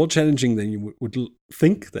 more challenging than you would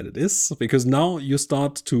think that it is, because now you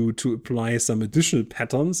start to apply some additional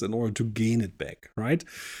patterns in order to gain it back, right?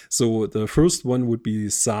 So the first one would be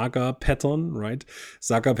Saga pattern, right?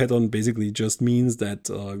 Saga pattern basically just means that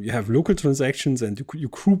you have local transactions and you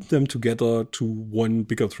group them together to one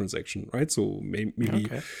bigger transaction, right? So maybe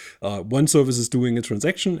one service is doing a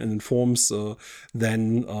transaction and informs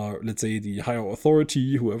then let's say the higher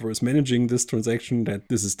authority, whoever is managing this transaction, that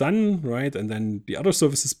this is done, right? And then the other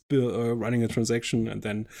service is running a transaction, and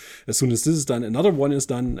then as soon as this is done, another one is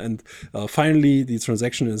done, and finally the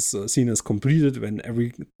transaction is seen as completed when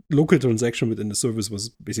every local transaction within the service was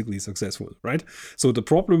basically successful, right? So the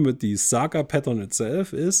problem with the Saga pattern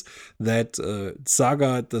itself is that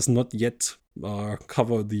Saga does not yet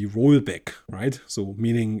cover the rollback, right? So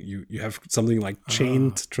meaning you have something like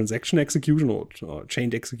chained transaction execution or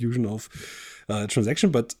chained execution of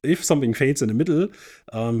transaction, but if something fails in the middle,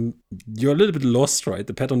 you're a little bit lost, right?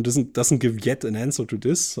 The pattern doesn't give yet an answer to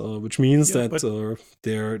this, which means that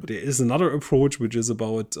there is another approach which is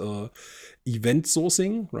about event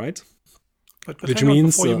sourcing, right? But which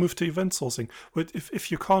means before you move to event sourcing, but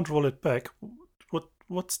if you can't roll it back,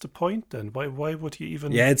 what's the point then? Why would you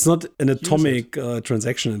even? Yeah, it's not an atomic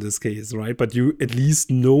transaction in this case, right? But you at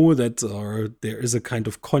least know that there is a kind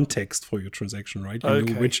of context for your transaction, right? You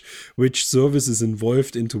know which service is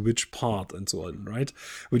involved into which part and so on, right?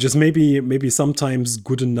 Which is maybe sometimes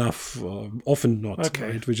good enough, often not,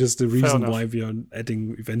 right? Which is the reason why we are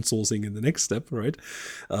adding event sourcing in the next step, right?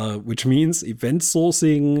 Which means event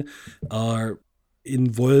sourcing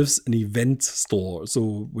involves an event store,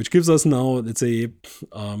 so which gives us now, let's say,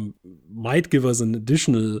 might give us an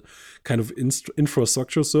additional kind of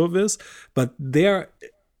infrastructure service, but there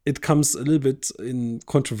it comes a little bit in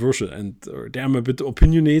controversial, and there I'm a bit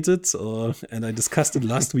opinionated, and I discussed it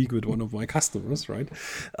last week with one of my customers, right?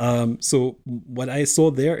 So what I saw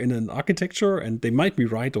there in an architecture, and they might be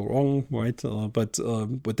right or wrong, right? But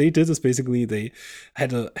what they did is basically they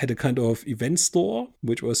had a kind of event store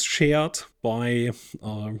which was shared by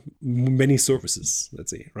many services, let's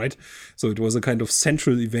say, right? So it was a kind of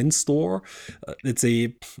central event store, let's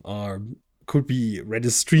say. Could be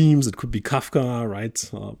Redis streams, it could be Kafka, right?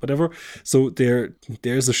 Whatever. So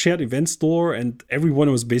there's a shared event store, and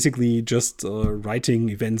everyone was basically just writing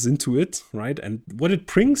events into it, right? And what it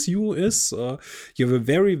brings you is you have a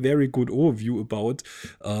very, very good overview about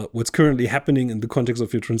what's currently happening in the context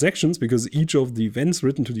of your transactions, because each of the events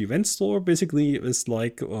written to the event store basically is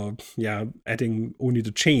like, adding only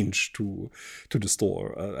the change to the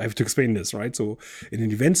store. I have to explain this, right? So in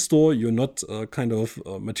an event store, you're not kind of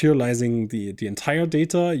materializing the entire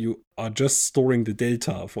data, you are just storing the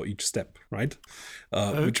data for each step, right?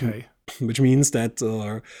 which means that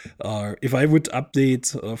if I would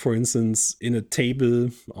update, for instance, in a table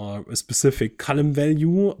a specific column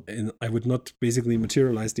value, and I would not basically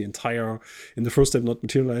materialize the entire, in the first step, not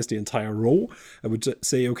materialize the entire row. I would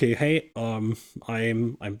say, okay, hey, I'm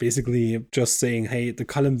basically just saying, hey, the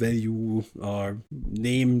column value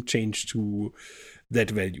name changed to that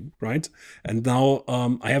value, right? And now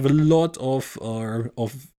I have a lot of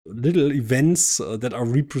little events that are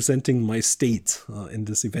representing my state in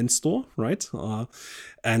this event store, right?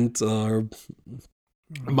 And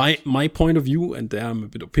my point of view, and there I'm a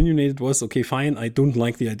bit opinionated, was, okay, fine, I don't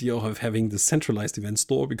like the idea of having the centralized event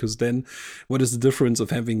store, because then what is the difference of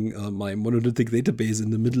having my monolithic database in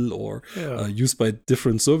the middle, or used by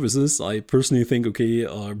different services? I personally think, okay,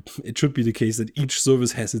 it should be the case that each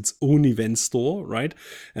service has its own event store, right?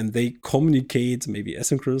 And they communicate maybe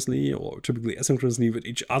asynchronously, or typically asynchronously, with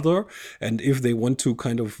each other. And if they want to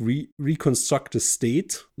kind of reconstruct a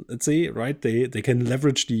state, let's say, right, they can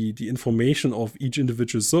leverage the information of each individual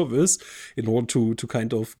service in order to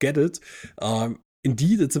kind of get it.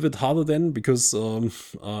 Indeed, it's a bit harder then, because,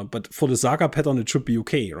 but for the Saga pattern, it should be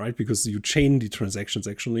okay, right? Because you chain the transactions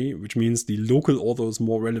actually, which means the local order is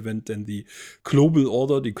more relevant than the global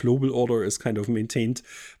order. The global order is kind of maintained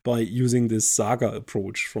by using this Saga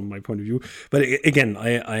approach from my point of view. But again,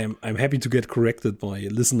 I'm happy to get corrected by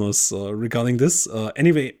listeners regarding this.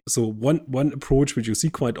 Anyway, so one approach which you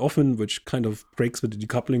see quite often, which kind of breaks with the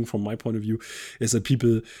decoupling from my point of view, is that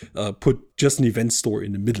people put just an event store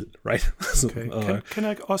in the middle, right? So, okay. Can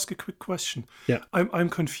I ask a quick question? Yeah. I'm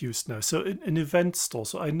confused now. So in event store,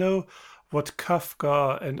 so I know what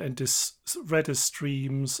Kafka and this Redis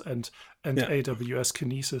streams and AWS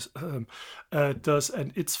Kinesis does,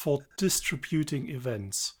 and it's for distributing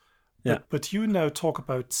events. Yeah. But you now talk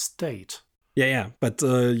about state. Yeah, but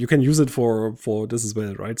you can use it for this as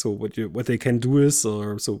well, right? So what they can do is,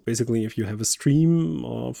 so basically, if you have a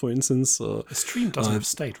stream, for instance, a stream doesn't have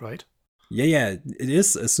state, right? Yeah, it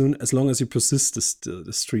is as long as you persist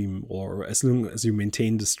the stream, or as long as you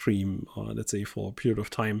maintain the stream, let's say for a period of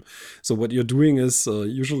time. So what you're doing is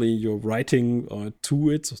usually you're writing to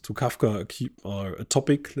it, to Kafka, a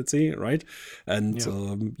topic, let's say, right? And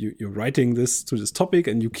you're writing this to this topic,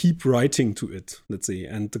 and you keep writing to it, let's say.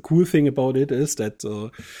 And the cool thing about it is that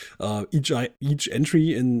each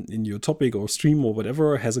entry in your topic or stream or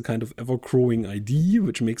whatever has a kind of ever-growing ID,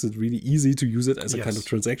 which makes it really easy to use it as a kind of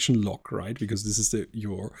transaction log, right? Because this is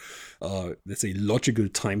your let's say logical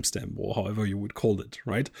timestamp, or however you would call it,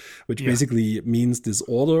 right? Which basically means this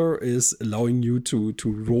order is allowing you to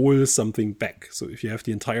roll something back. So if you have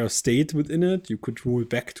the entire state within it, you could roll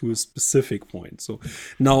back to a specific point. So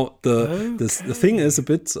now the thing is a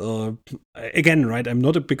bit again, right? I'm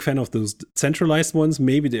not a big fan of those centralized ones.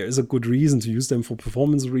 Maybe there is a good reason to use them for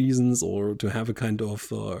performance reasons, or to have a kind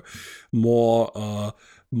of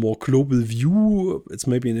more global view. It's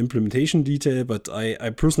maybe an implementation detail, but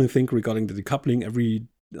I personally think regarding the decoupling,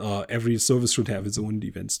 every service should have its own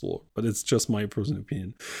event store, but it's just my personal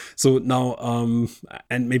opinion. So now,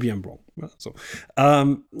 and maybe I'm wrong. So,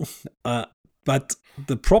 but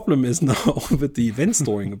the problem is now with the event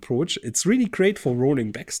storing approach, it's really great for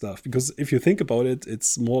rolling back stuff, because if you think about it,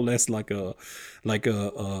 it's more or less like a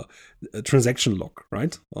transaction log,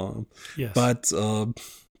 right? Yes.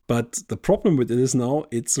 But the problem with it is now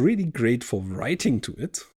it's really great for writing to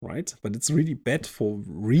it, right? But it's really bad for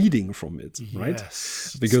reading from it, right?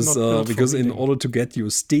 Yes. Because in order to get your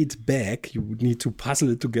state back, you would need to puzzle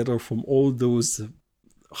it together from all those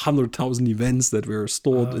 100,000 events that were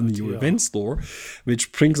stored in your event store,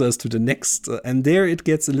 which brings us to the next, and there it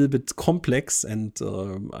gets a little bit complex. And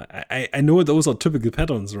I know those are typical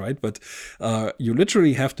patterns, right? But you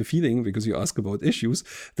literally have the feeling, because you ask about issues,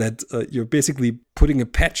 that you're basically putting a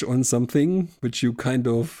patch on something which you kind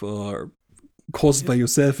of caused by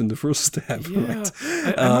yourself in the first step. Right?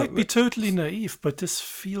 I might be totally naive, but this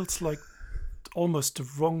feels like almost the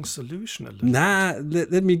wrong solution a little bit.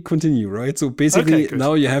 Let me continue, right? So basically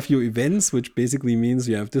now you have your events, which basically means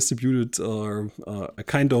you have distributed a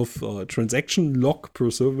kind of transaction log per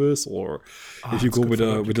service, or if you go with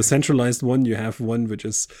a centralized one, you have one which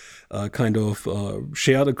is kind of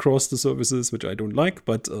shared across the services, which I don't like.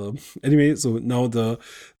 But anyway, so now the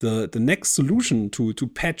next solution to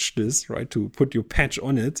patch this, right, to put your patch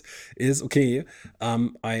on it, is okay.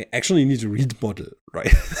 I actually need a read model,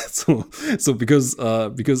 right? so because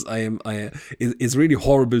it's really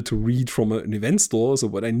horrible to read from an event store. So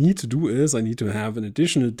what I need to do is I need to have an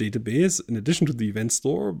additional database in addition to the event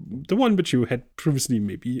store, the one which you had previously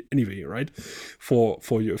maybe anyway, right? For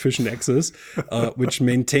your efficient access, which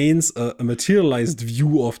maintains a materialized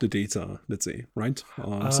view of the data, let's say, right?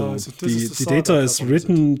 So the data is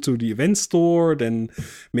written to the event store, then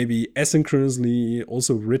maybe asynchronously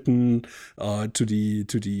also written to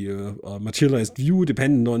the materialized view,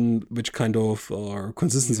 depending on which kind of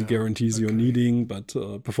consistency guarantees you're needing. But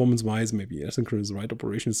performance-wise, maybe asynchronous write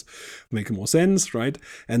operations make more sense, right?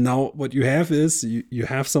 And now what you have is you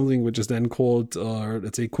have something which is then called,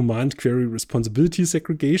 let's say, command query responsibility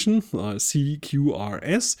segregation,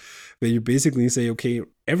 CQRS, where you basically say, okay,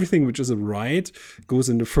 everything which is a write goes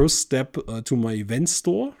in the first step to my event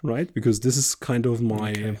store, right? Because this is kind of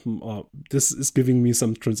my, this is giving me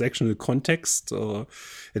some transactional context,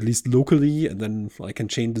 at least locally, and then I can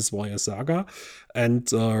chain this via Saga.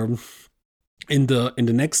 And in the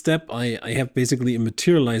next step, I have basically a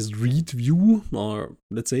materialized read view, or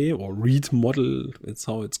let's say, or read model. It's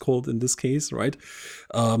how it's called in this case, right?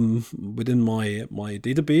 Within my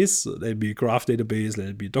database, there'll be a graph database,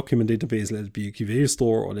 there'll be a document database, there'll be a key value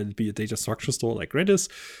store, or there'll be a data structure store like Redis,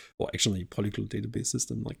 or actually polyglot database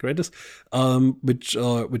system like Redis,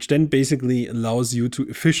 which then basically allows you to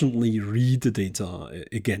efficiently read the data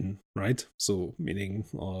again, right? So meaning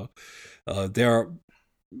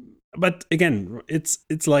but again, it's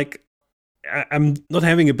like I'm not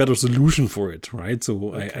having a better solution for it, right?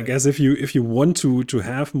 So I guess if you want to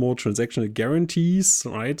have more transactional guarantees,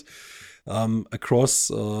 right, across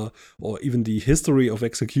or even the history of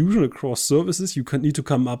execution across services, you need to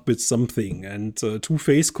come up with something. And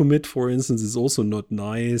two-phase commit, for instance, is also not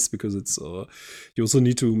nice because it's you also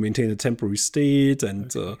need to maintain a temporary state,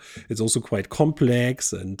 and it's also quite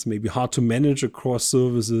complex and maybe hard to manage across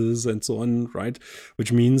services and so on, right?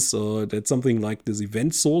 Which means that something like this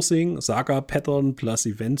event sourcing, Saga pattern plus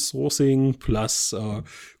event sourcing plus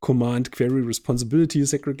command query responsibility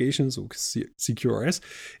segregation, so CQRS,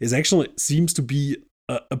 is actually seems to be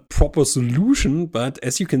a proper solution, but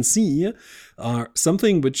as you can see,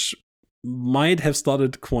 something which might have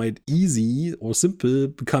started quite easy or simple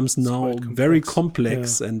becomes now very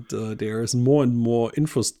complex, and there's more and more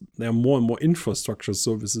infrastructure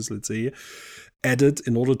services, let's say, added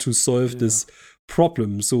in order to solve this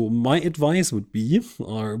problem. So my advice would be,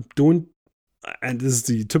 don't, and this is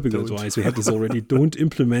the typical advice, we had this already, don't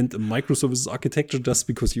implement a microservices architecture just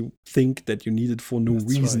because you think that you need it for no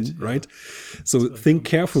reason, right? So think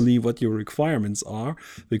carefully what your requirements are,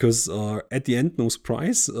 because at the end, no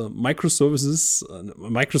surprise, microservice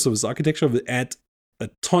architecture will add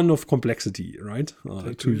a ton of complexity, right,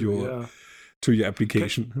 to your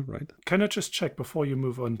application, right? Can I just check before you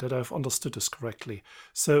move on that I've understood this correctly?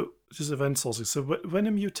 So this event sourcing, so when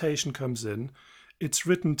a mutation comes in, it's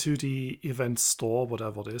written to the event store,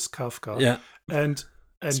 whatever it is, Kafka. And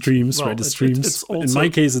streams, Redis streams. It's also, in my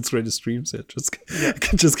case, it's Redis streams.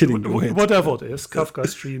 Just kidding. Whatever it is, Kafka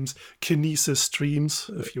streams, Kinesis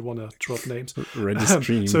streams, if you want to drop names. Redis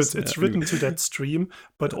streams. So it's written to that stream,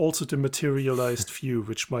 but also the materialized view,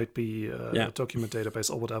 which might be a document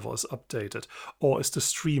database or whatever, is updated. Or is the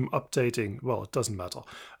stream updating? Well, it doesn't matter.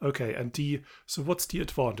 Okay, and so what's the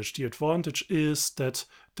advantage? The advantage is that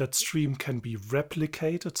stream can be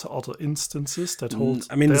replicated to other instances that hold.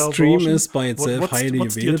 I mean, the stream is by itself highly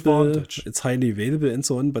available. It's highly available and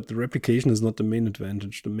so on, but the replication is not the main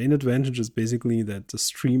advantage. The main advantage is basically that the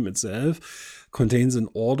stream itself contains an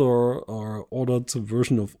ordered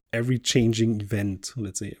version of every changing event,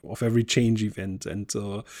 let's say, of every change event. And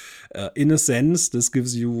in a sense, this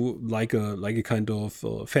gives you like a kind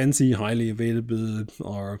of fancy, highly available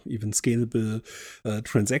or even scalable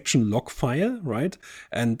transaction log file, right?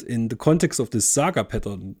 And in the context of this Saga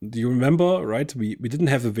pattern, do you remember, right? We didn't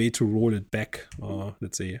have a way to roll it back,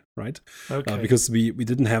 let's say, right? Because we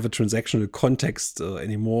didn't have a transactional context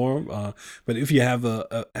anymore. But if you have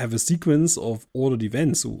a sequence of ordered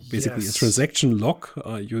events, so basically a transaction log,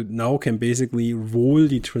 you now can basically roll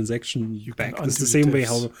the transaction back. It's the same way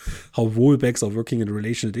how rollbacks are working in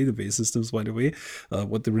relational database systems, by the way.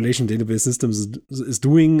 What the relational database systems is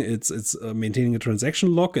doing, it's maintaining a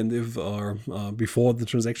transaction log, and if before the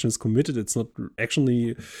transaction is committed, it's not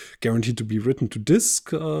actually guaranteed to be written to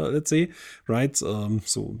disk, let's say, right?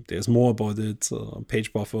 So there's more about it,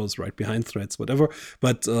 page buffers, right behind threads, whatever.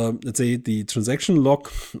 But let's say the transaction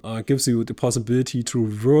log gives you the possibility to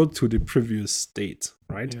revert to the previous state,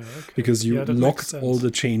 right? Yeah, okay. Because you Yeah, that makes locked all sense.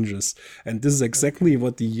 the changes, and this is exactly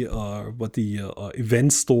what the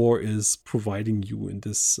event store is providing you in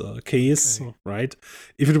this case, Okay. right?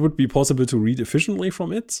 If it would be possible to read efficiently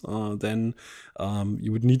from it, then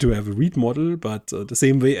you would need to have a read model, but the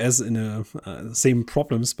same way as in a same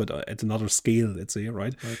problems, but at another scale, let's say,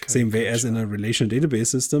 right? Okay, Same way as in gotcha. a relational database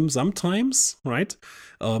system. Sometimes, right,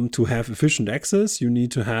 to have efficient access, you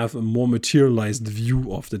need to have a more materialized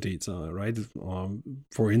view of the data, right?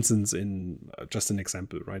 For instance, in just an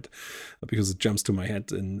example, right? Because it jumps to my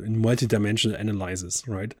head in multidimensional analysis,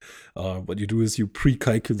 right? What you do is you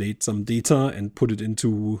pre-calculate some data and put it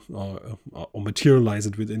into or materialize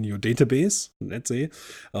it within your database, let's say,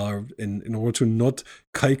 in order to not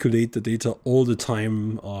calculate the data all the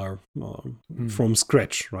time from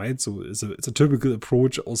scratch, right? So it's a typical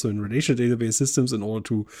approach also in relational database systems in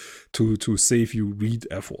order to save you read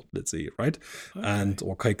effort, let's say, right? And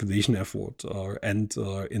or calculation effort. And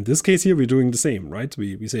in this case here, we're doing the same, right?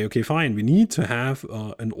 We say, okay, fine, we need to have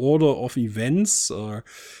an order of events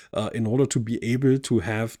in order to be able to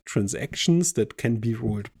have transactions that can be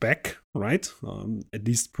rolled back, right? At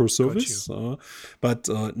least per service. But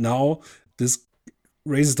now this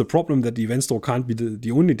raises the problem that the event store can't be the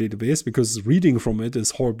only database, because reading from it is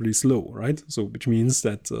horribly slow, right? So which means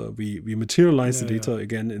that we materialize the data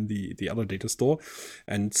again in the other data store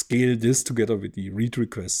and scale this together with the read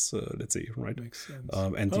requests, let's say, right? Makes sense.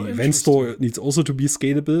 And the event store needs also to be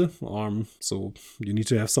scalable. So you need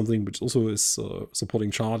to have something which also is supporting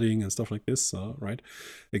charting and stuff like this, right?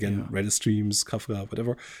 Again, Redis streams, Kafka,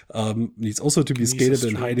 whatever. Needs also to be scalable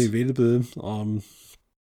and highly available.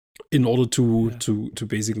 In order to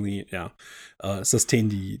basically sustain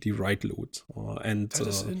the write load. And that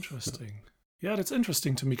is interesting. Yeah, that's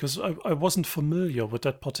interesting to me, because I wasn't familiar with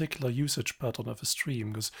that particular usage pattern of a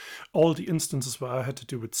stream, because all the instances where I had to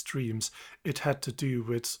do with streams, it had to do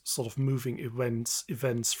with sort of moving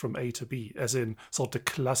events from A to B, as in sort of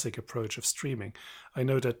the classic approach of streaming. I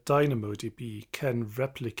know that DynamoDB can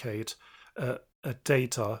replicate a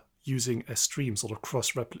data using a stream, sort of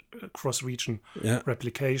cross-region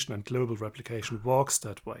replication, and global replication works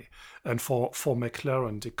that way. And for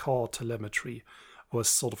McLaren, the car telemetry was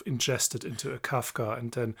sort of ingested into a Kafka,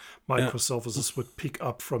 and then microservices would pick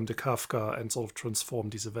up from the Kafka and sort of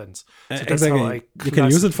transform these events. So that's how you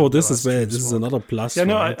can use it for this as well. This is another plus. Yeah,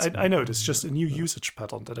 no, right? I know. It's just a new usage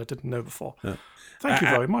pattern that I didn't know before. Thank you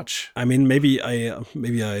very much. I mean,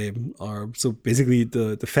 so basically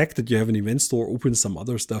the fact that you have an event store opens some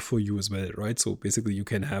other stuff for you as well, right? So basically you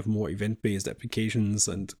can have more event-based applications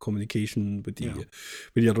and communication with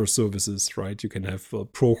the other services, right? You can have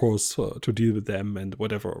Prochorus to deal with them and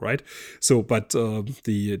whatever, right? So, but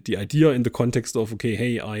the idea in the context of, okay,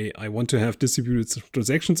 hey, I want to have distributed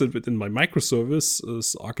transactions within my microservice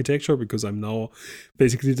architecture, because I'm now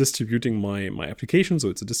basically distributing my application. So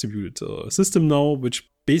it's a distributed system now, which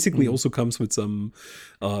basically also comes with some,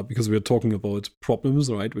 because we're talking about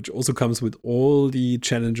problems, right? Which also comes with all the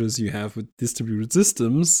challenges you have with distributed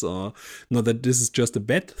systems. Not that this is just a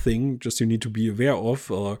bad thing, just you need to be aware of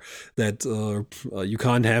that you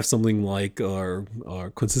can't have something like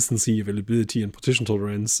consistency, availability, and partition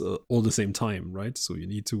tolerance all the same time, right? So you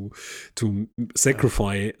need to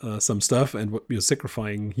sacrifice some stuff, and what we're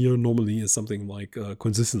sacrificing here normally is something like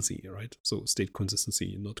consistency, right? So state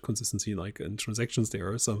consistency, not consistency like in transactions.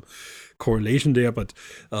 There are some correlation there, but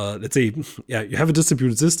let's say, you have a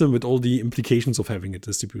distributed system with all the implications of having a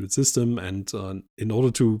distributed system, and in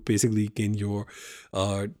order to basically gain your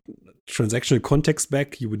transactional context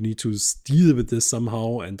back, you would need to deal with this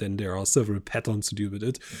somehow, and then there are several patterns to deal with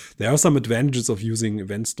it. There are some advantages of using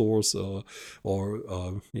event stores or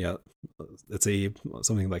let's say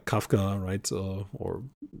something like Kafka, right, or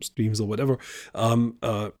streams or whatever,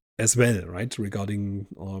 as well, right, regarding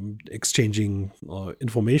exchanging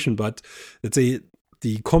information. But let's say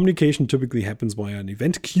the communication typically happens via an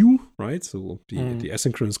event queue, right? So the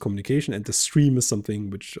asynchronous communication, and the stream is something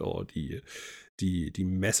which, or the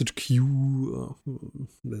message queue,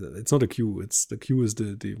 it's not a queue, it's the queue is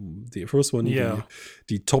the first one.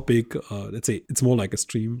 The topic, let's say it's more like a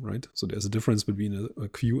stream, right? So there's a difference between a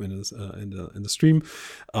queue and the stream.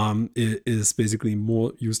 It is basically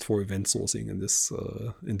more used for event sourcing in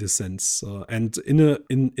this sense, and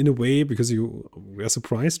in a way, because you were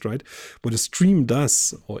surprised, right? What a stream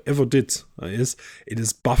does or ever did is it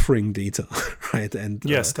is buffering data, right? And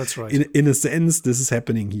yes, that's right. In a sense, this is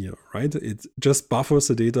happening here, right? It just buffers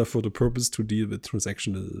the data for the purpose to deal with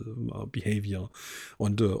transactional behavior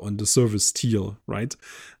on the service tier, right?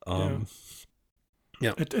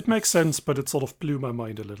 It makes sense, but it sort of blew my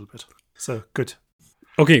mind a little bit. So good.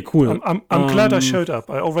 Okay, cool. I'm glad I showed up.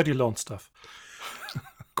 I already learned stuff.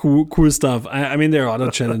 cool stuff. I mean, there are other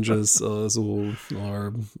challenges. But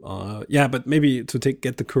maybe to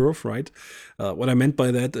get the curve right. What I meant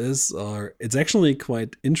by that is it's actually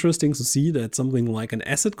quite interesting to see that something like an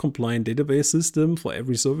ACID compliant database system for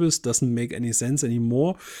every service doesn't make any sense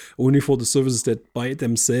anymore. Only for the services that by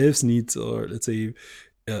themselves need, let's say,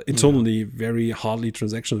 internally very hardly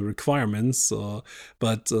transactional requirements,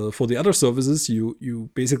 but for the other services you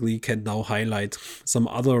basically can now highlight some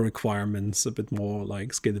other requirements a bit more,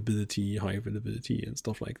 like scalability, high availability and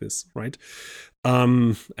stuff like this, right?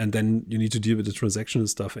 And then you need to deal with the transactional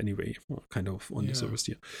stuff anyway, kind of on the service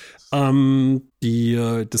here.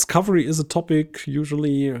 The discovery is a topic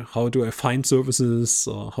usually. How do I find services?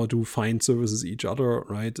 How do find services each other,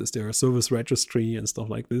 right? Is there a service registry and stuff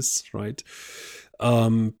like this, right?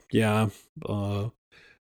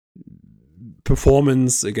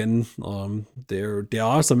 Performance again, there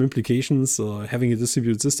are some implications. Having a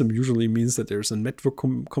distributed system usually means that there's a network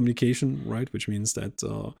communication, right? Which means that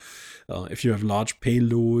if you have large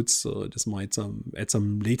payloads, this might add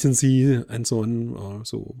some latency and so on.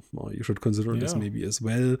 So you should consider this maybe as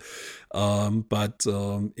well. But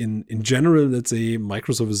in general, let's say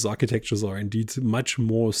microservices architectures are indeed much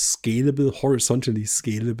more scalable, horizontally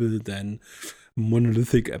scalable than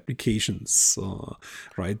monolithic applications,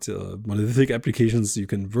 right? Monolithic applications, you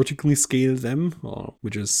can vertically scale them,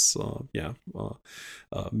 which is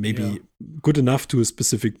maybe good enough to a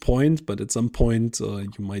specific point, but at some point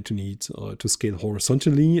you might need to scale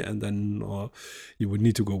horizontally, and then you would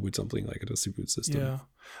need to go with something like a distributed system. Yeah,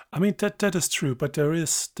 I mean that is true, but there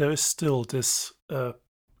is still this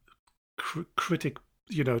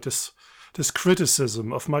this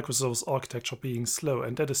criticism of microservice architecture being slow,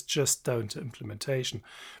 and that is just down to implementation.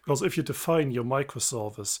 Because if you define your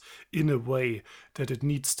microservice in a way that it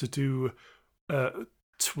needs to do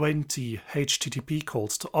 20 HTTP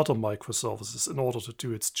calls to other microservices in order to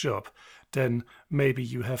do its job, then maybe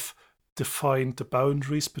you have defined the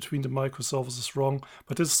boundaries between the microservices wrong.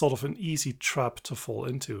 But this is sort of an easy trap to fall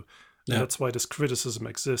into. And that's why this criticism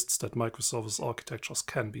exists, that microservice architectures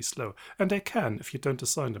can be slow. And they can if you don't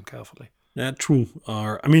design them carefully. Yeah, true.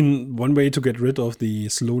 I mean, one way to get rid of the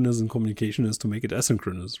slowness in communication is to make it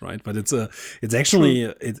asynchronous, right? But it's actually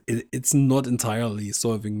it's not entirely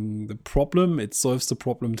solving the problem. It solves the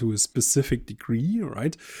problem to a specific degree,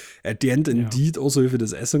 right? At the end, indeed, also if it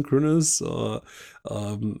is asynchronous,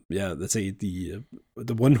 let's say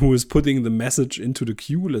the one who is putting the message into the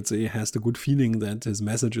queue, let's say, has the good feeling that his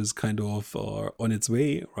message is kind of on its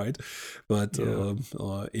way, right? But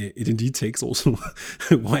it indeed takes also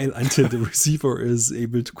a while until the receiver is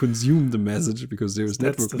able to consume the message, because there's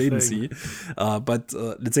network latency. But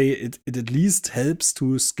let's say it at least helps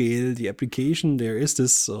to scale the application. There is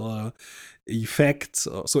this effect.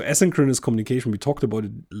 So asynchronous communication, we talked about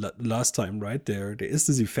it last time, right? There is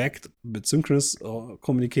this effect with synchronous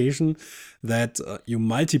communication that you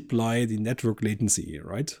multiply the network latency,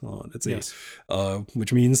 right? Let's say,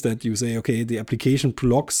 which means that you say, okay, the application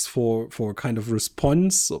blocks for kind of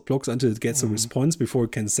response, blocks until it gets a response before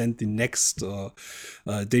it can send the next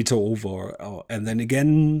data over, and then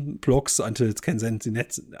again blocks until it can send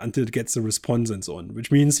until it gets the response and so on.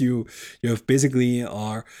 Which means you have basically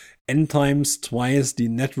n times twice the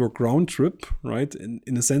network round trip, right?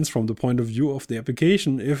 In a sense, from the point of view of the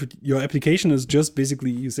application. If your application is just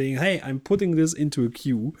basically you saying, hey, I'm putting this into a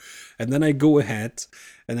queue, and then I go ahead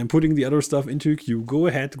and I'm putting the other stuff into a queue, go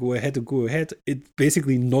ahead. It's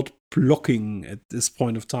basically not blocking at this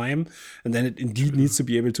point of time. And then it indeed needs to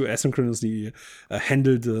be able to asynchronously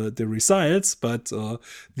handle the results. But the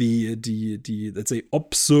let's say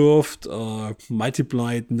observed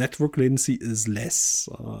multiplied network latency is less,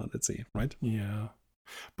 let's say, right? Yeah.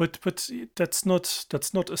 But that's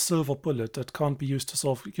not a silver bullet that can't be used to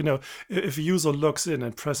solve. If a user logs in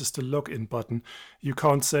and presses the login button, you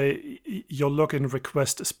can't say your login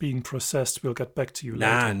request is being processed. We'll get back to you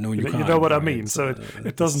later. No, you can't. You know what I mean. So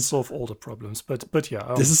it doesn't solve all the problems. But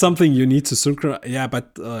yeah, this is something you need to synchronize. Yeah,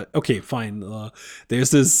 but okay, fine.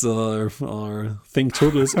 There's this thing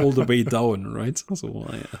turtles all the way down, right? So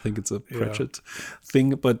I think it's a Pratchett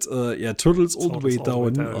thing. But turtles all the way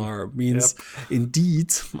down means indeed.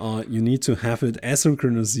 You need to have it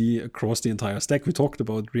asynchronously across the entire stack. We talked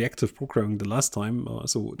about reactive programming the last time.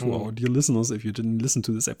 So to our dear listeners, if you didn't listen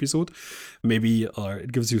to this episode, maybe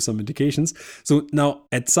it gives you some indications. So now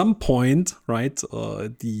at some point, right,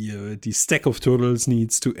 the stack of turtles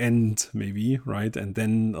needs to end maybe, right? And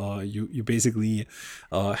then you basically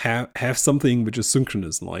have something which is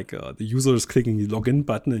synchronous, like the user is clicking the login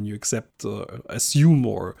button and you assume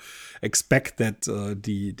or expect that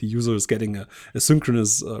the user is getting a synchronous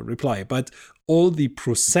asynchronous reply, but all the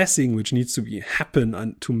processing which needs to be happen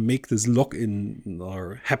and to make this login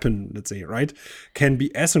or happen, let's say, right, can be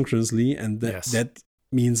asynchronously, and that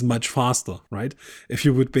means much faster, right? If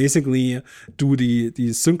you would basically do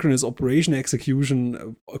the synchronous operation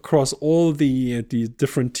execution across all the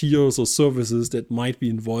different tiers or services that might be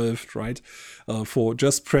involved, right? For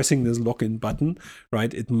just pressing this login button,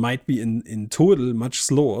 right? It might be in total much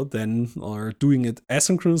slower than doing it as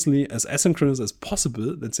asynchronous as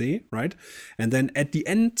possible, let's say, right? And then at the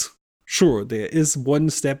end, sure, there is one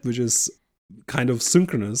step which is kind of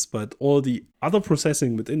synchronous, but all the other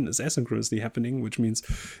processing within is asynchronously happening, which means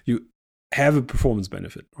you have a performance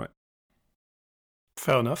benefit, right?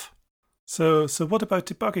 Fair enough. So what about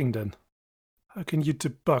debugging then? How can you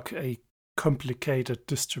debug a complicated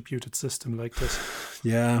distributed system like this?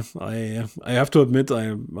 Yeah, I have to admit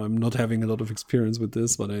I'm not having a lot of experience with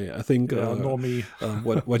this, but I think nor me.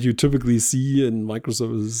 what you typically see in the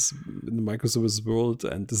microservices world,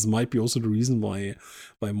 and this might be also the reason why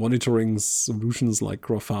monitoring solutions like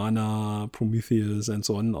Grafana, Prometheus, and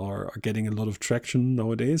so on are getting a lot of traction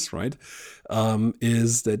nowadays, right?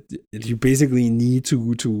 Is that you basically need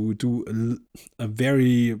to do a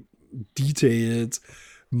very detailed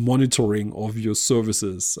monitoring of your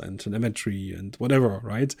services and telemetry and whatever,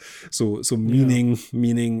 right? So meaning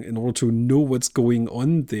in order to know what's going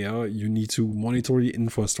on there, you need to monitor the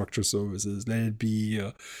infrastructure services. Let it be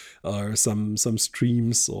some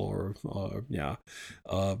streams or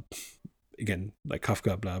again, like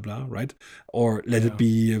Kafka, blah blah, right? Or let it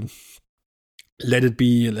be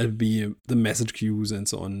the message queues and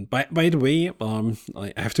so on. By the way,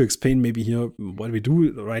 I have to explain maybe here what we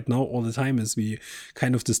do right now all the time is we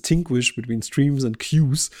kind of distinguish between streams and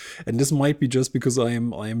queues, and this might be just because I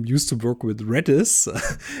am used to work with Redis,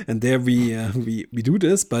 and there we do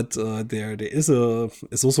this, but there is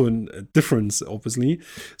also a difference obviously.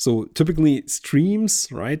 So typically streams,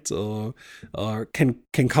 right,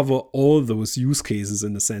 can cover all those use cases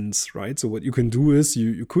in a sense, right? So what you can do is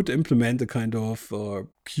you could implement a kind of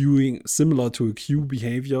queuing similar to a queue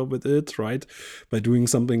behavior with it, right? By doing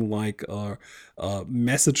something like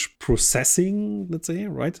message processing, let's say,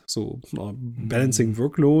 right? So balancing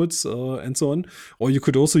workloads and so on. Or you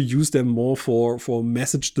could also use them more for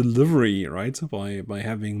message delivery, right? By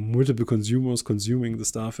having multiple consumers consuming the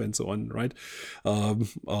stuff and so on, right?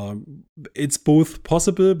 It's both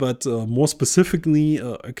possible, but more specifically,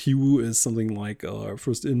 a queue is something like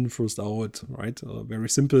first in, first out, right? Very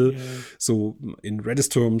simple. Yeah. So in Redis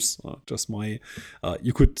terms,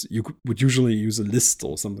 you would usually use a list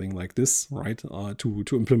or something like this, right? To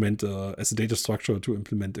implement as a data structure to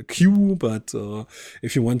implement a queue. But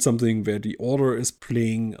if you want something where the order is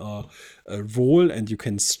playing a role and you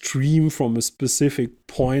can stream from a specific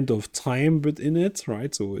point of time within it,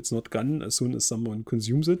 right? So it's not gone as soon as someone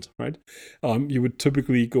consumes it, right? You would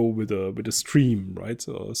typically go with a stream, right?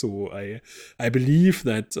 So I believe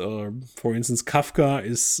that, for instance, Kafka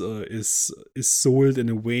is sold in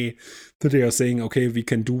a way that they are saying, okay, we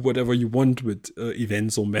can do whatever you want with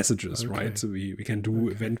events or messages, right? So we can do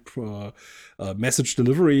event message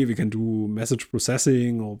delivery, we can do message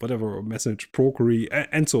processing or whatever, or message proquery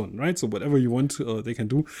and so on, right? So whatever you want, they can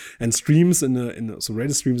do. And streams so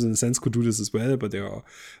Redis streams in a sense could do this as well, but they are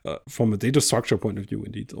from a data structure point of view,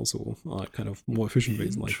 indeed, also kind of more efficient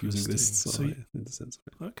ways like using lists in the sense.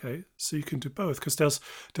 Okay, so you can do both, because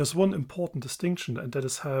there's one important distinction, and that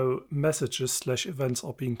is how messages/events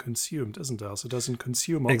are being consumed, isn't there? So there's a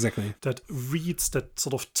consumer that reads, that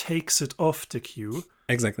sort of takes it off the queue.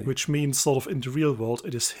 Exactly. Which means sort of in the real world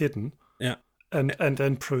it is hidden. Yeah. And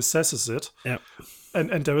then processes it. Yeah.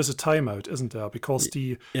 And there is a timeout, isn't there? Because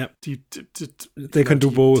they can do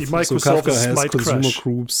both. So Kafka has consumer crash.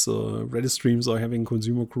 groups. Redis streams are having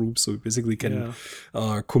consumer groups, so you basically can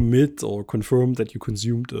commit or confirm that you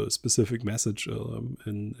consumed a specific message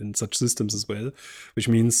in such systems as well. Which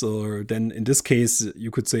means then in this case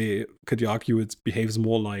you could argue it behaves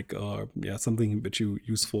more like something that you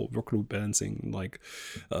use for workload balancing, like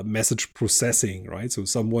message processing, right? So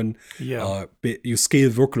someone you scale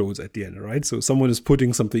workloads at the end, right? So someone is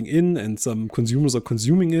putting something in and some consumers are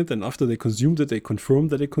consuming it, and after they consumed it, they confirm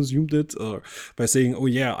that they consumed it by saying, oh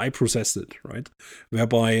yeah, I processed it, right?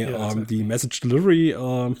 Whereby the message delivery,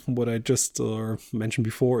 what I just mentioned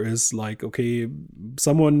before, is like, okay,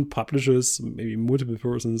 someone publishes, maybe multiple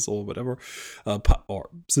persons or whatever, or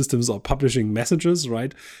systems are publishing messages,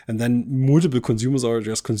 right? And then multiple consumers are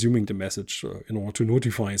just consuming the message in order to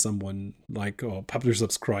notify someone, like publish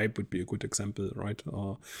subscribe would be a good example, right?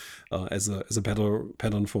 As a better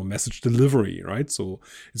pattern for message delivery, right? So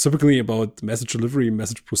it's typically about message delivery,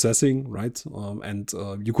 message processing, right? And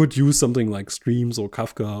you could use something like Streams or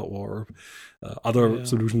Kafka or other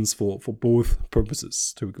solutions for both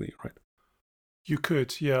purposes, typically, right? You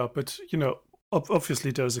could, yeah, but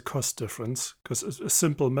obviously there's a cost difference because a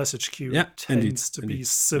simple message queue tends to be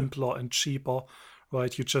simpler and cheaper,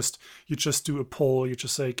 right? You just do a poll. You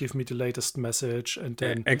just say, "Give me the latest message," and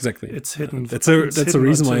then exactly it's hidden. That's a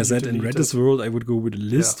reason why I said in Redis world I would go with a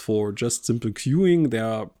list for just simple queuing. There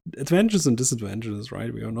are advantages and disadvantages,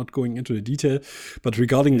 right? We are not going into the detail, but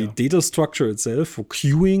regarding the data structure itself for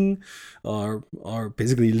queuing, are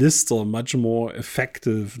basically lists are much more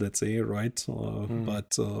effective, let's say, right?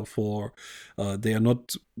 But for they are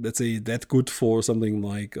not, let's say, that good for something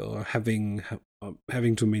like having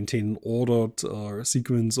to maintain an ordered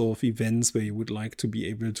sequence of events where you would like to be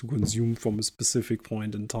able to consume from a specific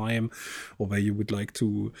point in time, or where you would like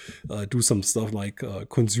to do some stuff like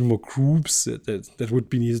consumer groups that would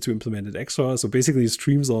be needed to implement it extra. So basically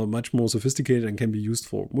streams are much more sophisticated and can be used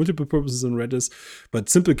for multiple purposes in Redis, but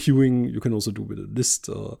simple queuing you can also do with a list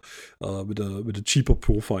with a cheaper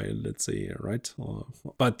profile, let's say, right?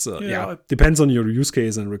 But depends on your use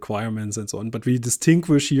case and requirements and so on. But we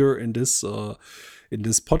distinguish here in this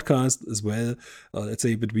podcast as well, let's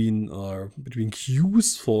say between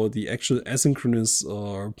queues for the actual asynchronous,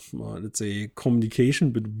 let's say,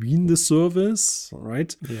 communication between the service,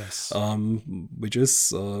 right? Yes. Which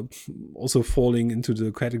is also falling into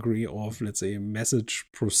the category of, let's say, message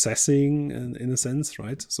processing in a sense,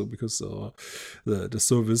 right? So because the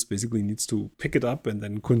service basically needs to pick it up and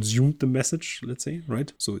then consume the message, let's say,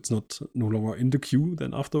 right? So it's no longer in the queue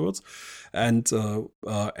then afterwards, and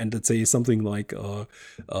let's say something like a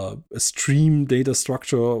stream data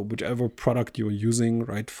structure, whichever product you're using,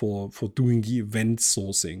 right, for doing the event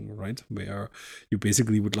sourcing, right, where you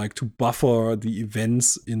basically would like to buffer the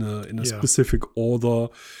events in a specific order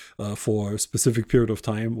for a specific period of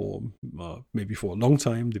time, or maybe for a long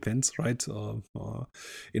time, depends, right,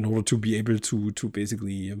 in order to be able to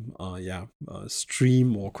basically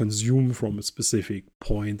stream or consume from a specific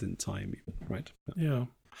point in time, right? Yeah.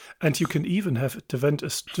 And you can even have the event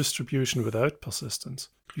distribution without persistence.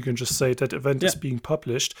 You can just say that event is being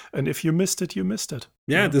published, and if you missed it, you missed it.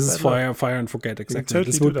 Yeah, this is fire and forget. Exactly.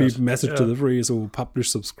 Totally this would be message delivery, so publish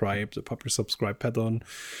subscribe. The publish subscribe pattern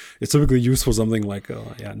is typically used for something like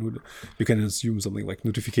you can assume something like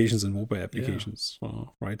notifications in mobile applications,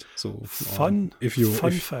 right? So fun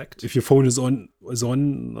fact. If your phone is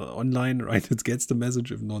online, right, it gets the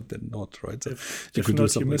message. If not, then not, right? So you could do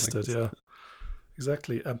something you missed like it. Yeah.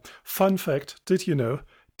 Exactly. Fun fact, did you know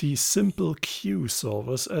the Simple Queue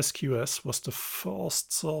service, SQS, was the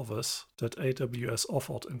first service that AWS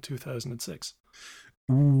offered in 2006?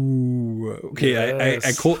 Ooh, okay.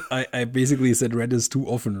 Yes. I basically said Redis too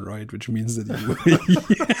often, right? Which means that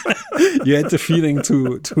you had the feeling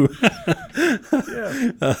to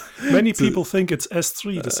Many people think it's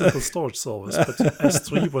S3, the simple storage service, but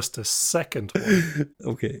S3 was the second one.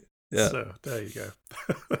 Okay. Yeah. So there you go.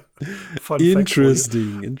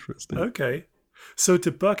 Interesting. Okay. So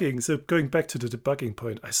debugging. So going back to the debugging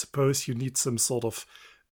point, I suppose you need some sort of,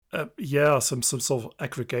 some sort of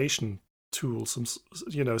aggregation tool, some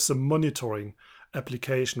monitoring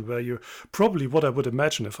application where you probably, what I would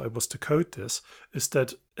imagine if I was to code this, is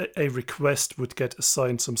that a request would get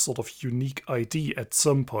assigned some sort of unique ID at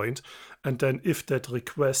some point, and then if that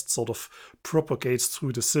request sort of propagates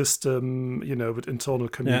through the system, with internal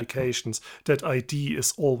communications, that ID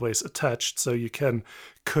is always attached, so you can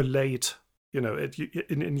collate.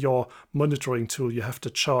 In your monitoring tool, you have the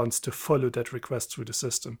chance to follow that request through the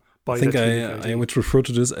system. I think I would refer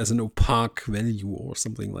to this as an opaque value or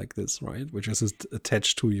something like this, right? Which is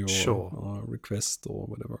attached to your request or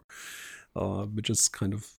whatever, which is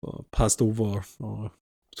kind of passed over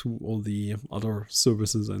to all the other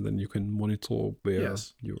services, and then you can monitor where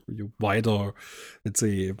your wider, let's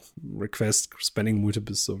say, request spanning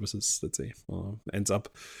multiple services, let's say, ends up.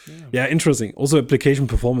 Yeah, interesting. Also, application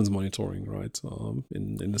performance monitoring, right?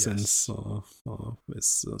 In a sense,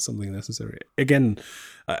 is something necessary. Again,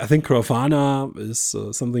 I think Grafana is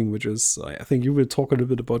something which is. I think you will talk a little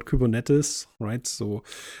bit about Kubernetes, right? So,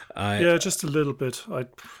 just a little bit.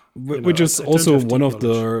 Which is also one of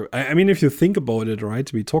the. I mean, if you think about it,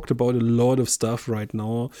 right? We talked about a lot of stuff right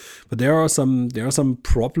now, but there are some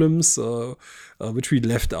problems which we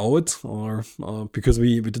left out, or because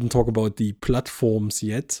we didn't talk about the platforms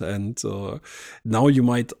yet. And now you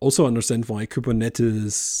might also understand why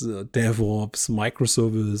Kubernetes, DevOps,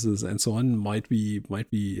 microservices, and so on might be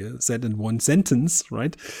said in one sentence,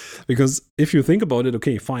 right? Because if you think about it,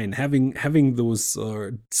 okay, fine, having those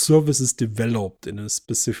services developed in a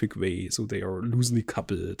specific way, so they are loosely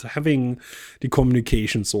coupled, having the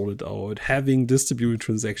communication sorted out, having distributed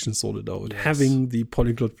transactions sorted out, having the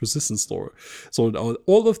polyglot persistence store sorted out,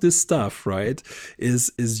 all of this stuff, right,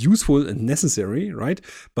 is useful and necessary, right?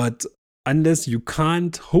 But unless you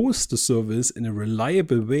can't host the service in a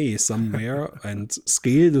reliable way somewhere and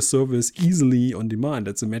scale the service easily on demand,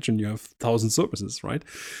 let's imagine you have 1,000 services, right?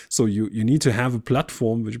 So you need to have a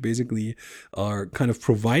platform which basically kind of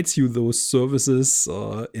provides you those services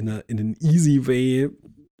in an easy way,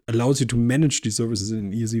 allows you to manage these services in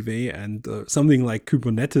an easy way, and something like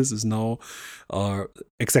Kubernetes is now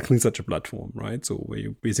exactly such a platform, right? So where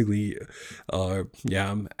you basically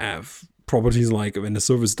have properties like when the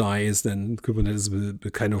service dies, then Kubernetes will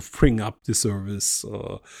kind of bring up the service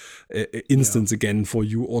instance again for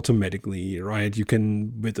you automatically, right? You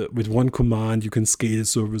can with one command you can scale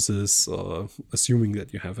services, assuming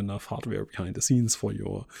that you have enough hardware behind the scenes for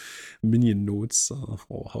your minion nodes,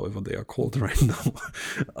 or however they are called right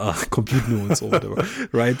now, compute nodes or whatever,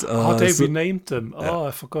 right? They renamed them.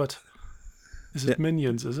 I forgot. Is it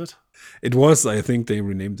Minions? Is it? It was, I think they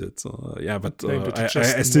renamed it. But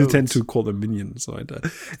I still tend to call them Minions, right?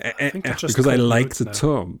 Because I like the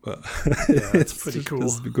term. It's pretty cool.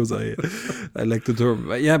 It's because I like the term.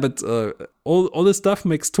 But all this stuff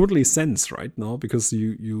makes totally sense right now, because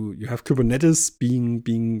you have Kubernetes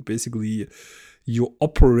being basically your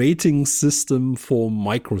operating system for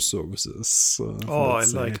microservices. I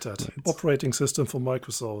like that. Right. Operating system for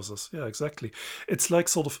microservices. Yeah, exactly. It's like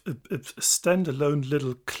sort of a standalone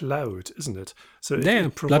little cloud, isn't it? So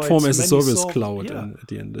it platform as a service cloud, and at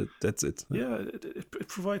the end, that's it. Yeah, it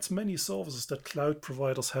provides many services that cloud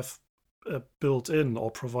providers have built in,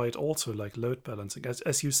 or provide also, like load balancing,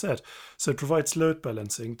 as you said. So it provides load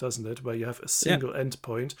balancing, doesn't it, where you have a single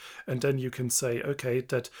endpoint, and then you can say, okay,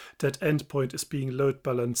 that endpoint is being load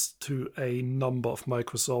balanced to a number of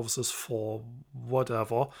microservices for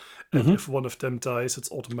whatever, and if one of them dies,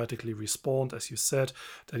 it's automatically respawned, as you said.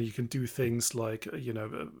 Then you can do things like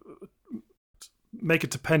make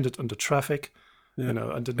it dependent on the traffic, and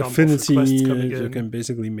the number Affinity, of requests coming in. You can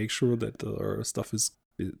basically make sure that our stuff is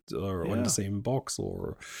on the same box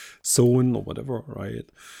or zone or whatever, right?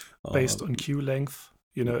 Based on queue length.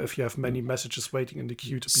 If you have many messages waiting in the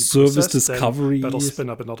queue to be service processed, discovery, then that'll spin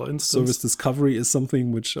up another instance. Service discovery is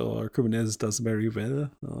something which Kubernetes does very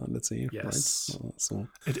well, let's say. Yes. Right? So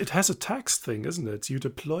it has a tax thing, isn't it? You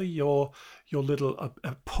deploy your little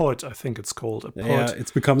a pod, I think it's called a pod. Yeah,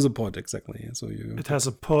 it becomes a pod, exactly. So it has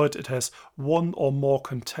a pod. It has one or more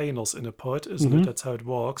containers in a pod, isn't it? That's how it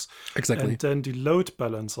works. Exactly. And then the load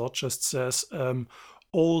balancer just says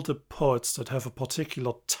all the pods that have a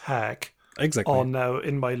particular tag are now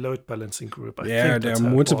in my load balancing group. I think there are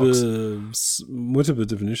multiple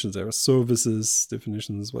definitions. There are services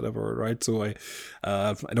definitions, whatever, right? So I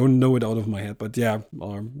don't know it out of my head, but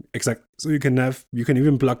exactly. So you can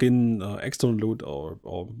even plug in external load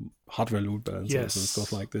or hardware load balancers and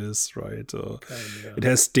stuff like this, right? It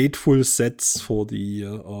has stateful sets for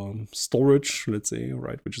the storage, let's say,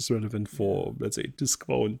 right, which is relevant for, let's say,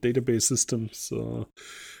 disk-bound database systems.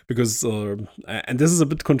 Because and this is a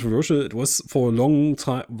bit controversial. It was for a long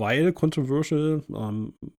while controversial.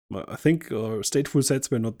 I think stateful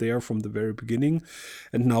sets were not there from the very beginning,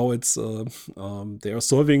 and now it's they are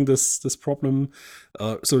solving this problem.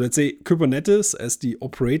 So let's say Kubernetes as the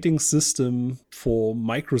operating system for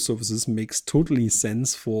microservices makes totally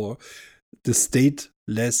sense for the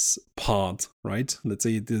stateless part, right? Let's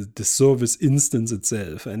say the service instance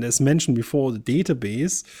itself. And as mentioned before, the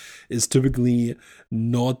database is typically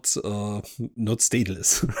not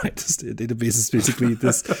stateless, right? The database is basically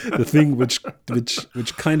the thing which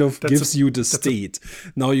kind of gives you the state.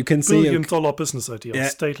 Now you can say $1 billion business idea,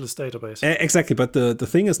 stateless database. Exactly, but the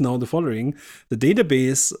thing is now the following: the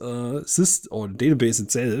database or the database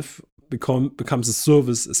itself becomes a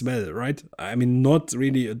service as well, right? I mean, not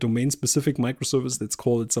really a domain-specific microservice. Let's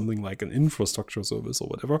call it something like an infrastructure service or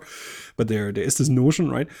whatever. But there is this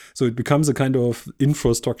notion, right? So it becomes a kind of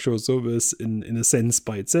infrastructure service in a sense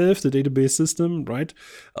by itself, the database system, right?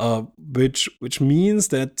 Which means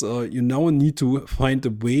that you now need to find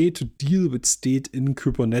a way to deal with state in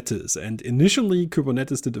Kubernetes. And initially,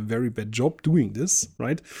 Kubernetes did a very bad job doing this,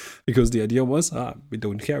 right? Because the idea was, we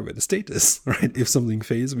don't care where the state is, right? If something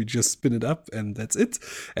fails, we just spin it up and that's it.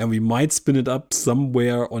 And we might spin it up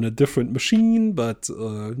somewhere on a different machine, but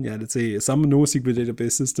let's say some NoSQL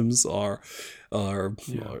database systems are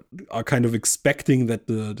kind of expecting that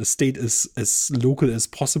the state is as local as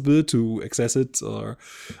possible to access it. Or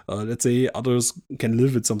let's say others can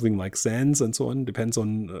live with something like Sans and so on. Depends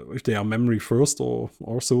on if they are memory first or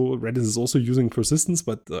also. Redis is also using persistence,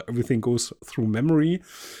 but everything goes through memory,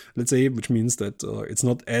 let's say, which means that it's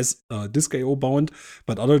not as disk I/O bound.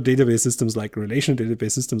 But other database systems like relational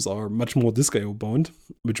database systems are much more disk I/O bound,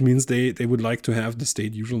 which means they would like to have the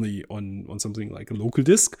state usually on something like a local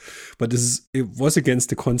disk. But it was against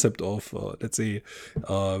the concept of, let's say,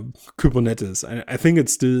 Kubernetes. I think it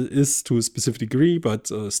still is to a specific degree, but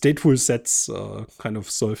stateful sets kind of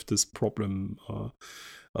solve this problem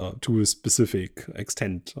to a specific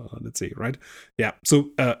extent, let's say, right? Yeah.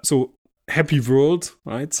 So happy world,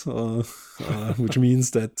 right? Which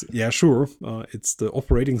means that, sure, it's the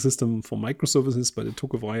operating system for microservices, but it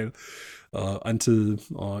took a while until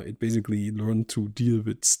it basically learned to deal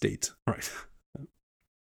with state, right?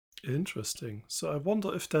 Interesting. So I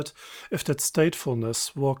wonder if that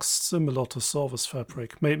statefulness works similar to Service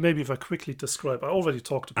Fabric. Maybe if I quickly describe, I already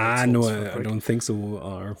talked about. No, I don't think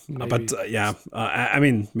so. But I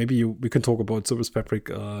mean, maybe we can talk about Service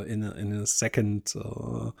Fabric in a second.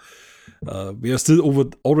 We are still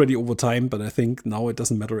already over time, but I think now it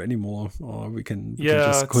doesn't matter anymore. We can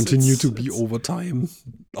just continue to be over time.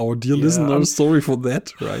 Our dear listeners, sorry for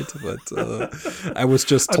that, right? But I was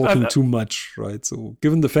just talking too much, right? So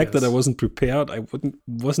given the fact that I wasn't prepared, I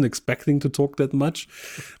wasn't expecting to talk that much.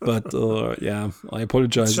 But I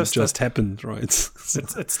apologize. It just happened, right? So,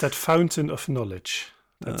 it's that fountain of knowledge.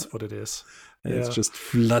 That's what it is. It's just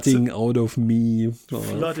flooding out of me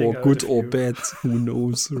for good or bad. Who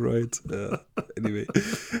knows, right? Anyway.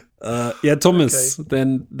 Thomas,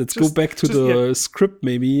 then let's go back to the script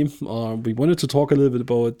maybe. We wanted to talk a little bit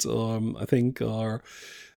about, I think, our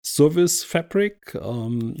Service Fabric. I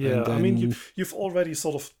mean, you've already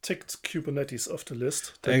sort of ticked Kubernetes off the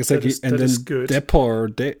list. Exactly, that is good. Dapr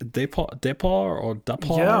or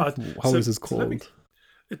Dapr? Yeah. How is this called?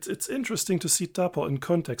 It's interesting to see Dapr in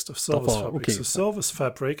context of Service Fabric. Okay. So Service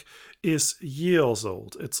Fabric is years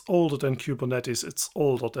old. It's older than Kubernetes. It's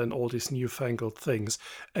older than all these newfangled things.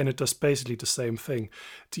 And it does basically the same thing.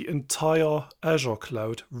 The entire Azure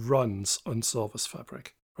cloud runs on Service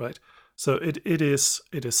Fabric, right? So it is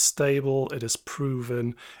stable, it is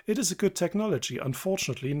proven, it is a good technology.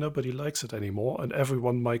 Unfortunately, nobody likes it anymore and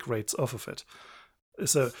everyone migrates off of it.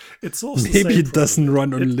 So it's also maybe it doesn't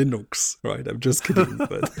run on Linux, right? I'm just kidding,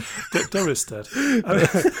 but there is that.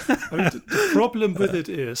 I mean, the problem with it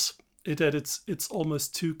is that it's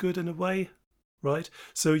almost too good in a way, right?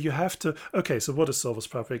 So you have to. Okay, so what is Service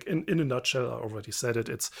Fabric? In a nutshell, I already said it.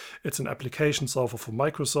 It's an application solver for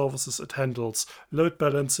microservices. It handles load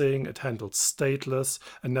balancing. It handles stateless.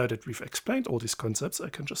 And now that we've explained all these concepts, I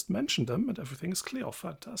can just mention them, and everything is clear.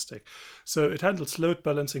 Fantastic. So it handles load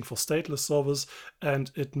balancing for stateless servers, and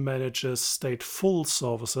it manages stateful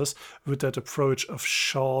services with that approach of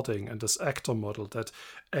sharding and this actor model that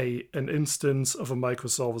an instance of a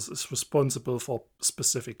microservice is responsible for a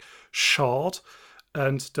specific shard.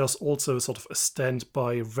 And there's also sort of a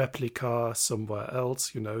standby replica somewhere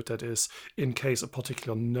else, that is in case a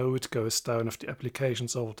particular node goes down of the application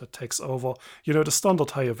server that takes over, the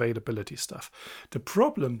standard high availability stuff. The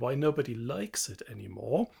problem why nobody likes it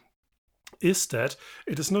anymore is that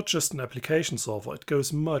it is not just an application server. It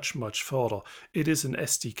goes much, much further. It is an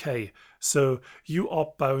SDK. So you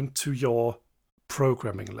are bound to your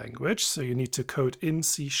programming language. So you need to code in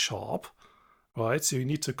C#. Right, so you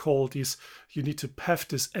need to have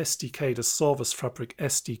this SDK, the Service Fabric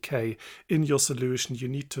SDK in your solution. You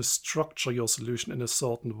need to structure your solution in a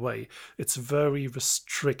certain way. It's very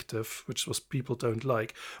restrictive, which people don't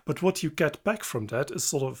like. But what you get back from that is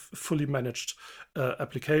sort of fully managed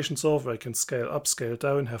application server. I can scale up, scale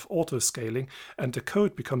down, have auto scaling, and the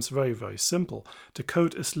code becomes very, very simple. The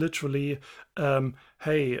code is literally, I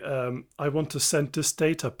want to send this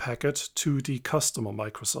data packet to the customer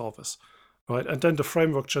microservice. Right, and then the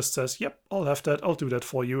framework just says, "Yep, I'll have that. I'll do that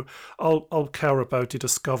for you. I'll care about the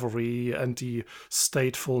discovery and the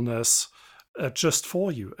statefulness just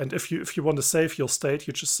for you. And if you want to save your state,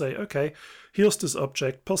 you just say, okay, here's this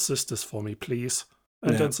object. Persist this for me, please."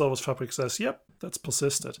 And then Service Fabric says, "Yep, that's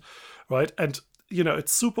persisted." Right, and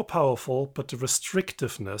it's super powerful, but the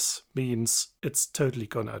restrictiveness means it's totally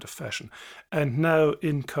gone out of fashion. And now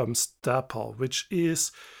in comes Dapr, which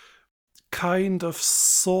is kind of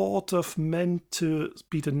sort of meant to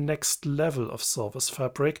be the next level of Service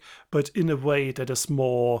Fabric, but in a way that is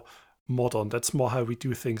more modern. That's more how we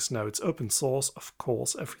do things now. It's open source, of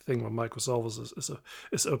course. Everything on microservices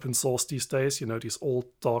is open source these days. These old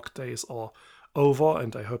dark days are over,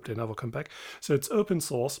 and I hope they never come back. So it's open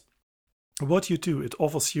source. What you do, it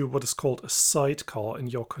offers you what is called a sidecar in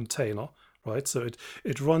your container, right? So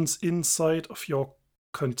it runs inside of your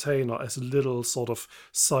container as a little sort of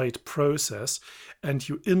side process, and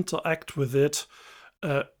you interact with it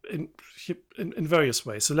in various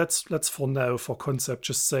ways. So let's for now, for concept,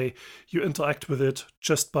 just say you interact with it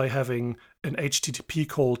just by having an HTTP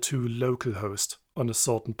call to localhost on a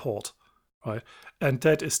certain port, right? And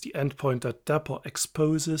that is the endpoint that Dapper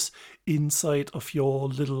exposes inside of your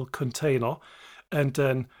little container, and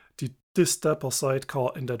then this Dapper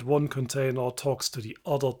sidecar in that one container talks to the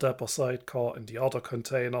other Dapper sidecar in the other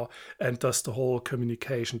container and does the whole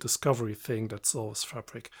communication discovery thing that Service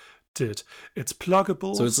Fabric did. It's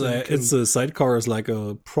pluggable. So it's a sidecar is like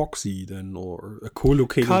a proxy then, or a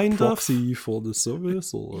co-located proxy for the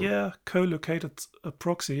service, or yeah, co-located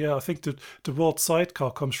proxy. Yeah, I think the word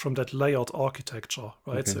sidecar comes from that layered architecture,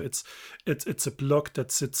 right? Okay. So it's a block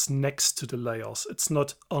that sits next to the layers. It's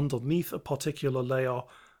not underneath a particular layer.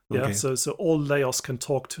 Yeah, Okay. so all layers can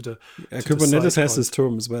talk to the Kubernetes the has this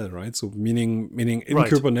term as well, right? So meaning in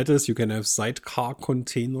Right. Kubernetes you can have sidecar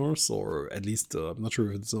containers, or at least I'm not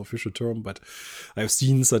sure if it's an official term, but I've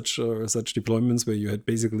seen such deployments where you had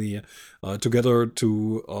basically together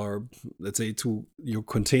to let's say to your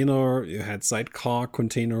container you had sidecar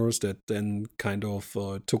containers that then kind of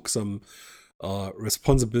took some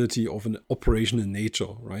responsibility of an operation in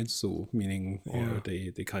nature, right? So meaning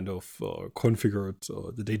they kind of configured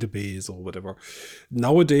the database or whatever.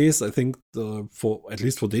 Nowadays, I think for at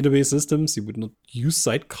least for database systems, you would not use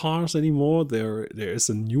sidecars anymore. There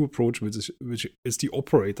is a new approach which is the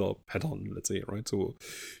operator pattern, let's say, right? So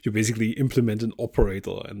you basically implement an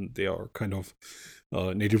operator, and they are kind of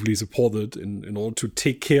natively supported in order to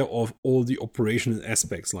take care of all the operational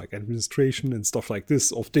aspects like administration and stuff like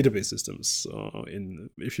this of database systems.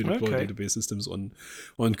 If you deploy database systems on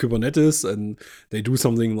Kubernetes, and they do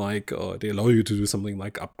something like they allow you to do something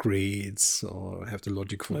like upgrades, or have the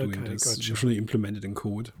logic for doing this. Gotcha. Usually implemented in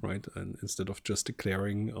code, right? And instead of just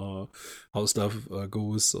declaring how stuff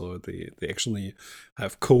goes, they actually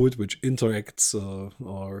have code which interacts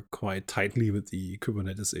quite tightly with the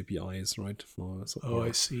Kubernetes APIs, right?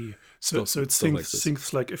 I see. So it's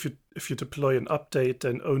things like if you deploy an update,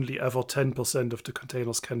 then only ever 10% of the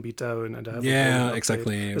containers can be down, and have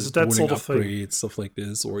exactly. Is it that sort of thing? Stuff like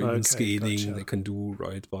this, or even scaling they can do,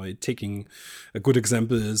 right? By taking a good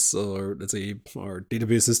example is let's say our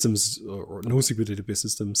database systems or NoSQL database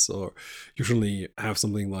systems usually have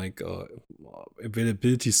something like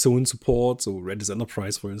availability zone support. So Redis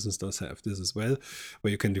Enterprise, for instance, does have this as well,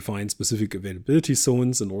 where you can define specific availability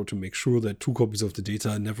zones in order to make sure that two copies of the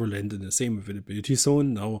data never land in the same availability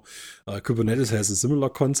zone. Now, Kubernetes has a similar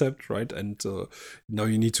concept, right? And now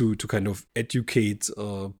you need to kind of educate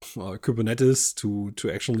Kubernetes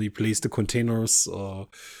to actually place the containers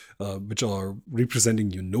which are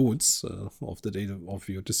representing your nodes of the data of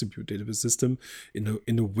your distributed database system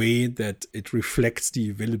in a way that it reflects the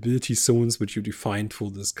availability zones which you defined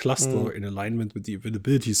for this cluster in alignment with the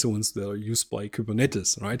availability zones that are used by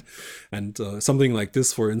Kubernetes, right? And something like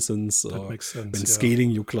this, for instance, that makes sense, when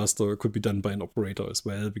scaling your cluster could be done by an operator as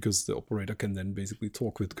well, because the operator can then basically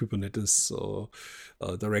talk with Kubernetes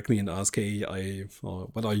directly and ask, hey,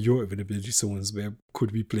 what are your availability zones? Where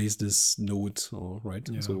could we place this node? Right?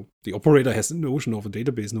 Yeah. So the operator has the notion of a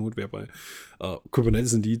database node, whereby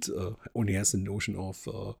Kubernetes indeed only has the notion of,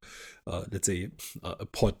 let's say, a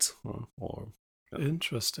pod.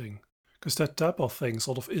 Interesting. Because that Dapper thing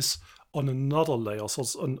sort of is on another layer, so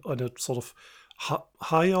it's on a sort of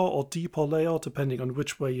higher or deeper layer, depending on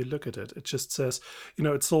which way you look at it. It just says,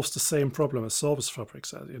 it solves the same problem as Service Fabric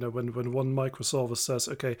says. When one microservice says,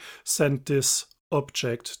 okay, send this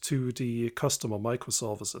object to the customer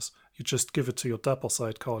microservices, you just give it to your Dapper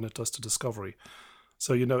sidecar and it does the discovery.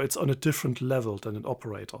 So, it's on a different level than an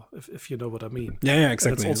operator, if you know what I mean. Yeah,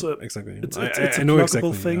 exactly. And it's also, exactly. It's I a know pluggable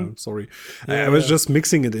exactly. thing. Yeah, sorry. I was just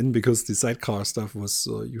mixing it in because the sidecar stuff was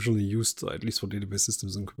usually used, at least for database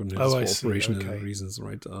systems in Kubernetes, for operational reasons,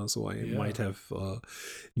 right? So I might have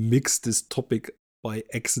mixed this topic by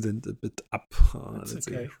accident a bit up. Let's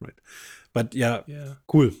say, right? But yeah,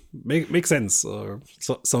 cool. Makes sense.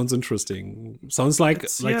 Sounds interesting. Sounds like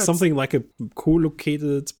something like a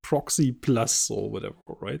co-located proxy plus or whatever,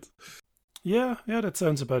 right? Yeah, that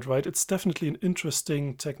sounds about right. It's definitely an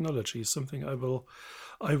interesting technology. Something I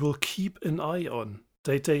will keep an eye on.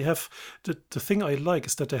 They have the thing I like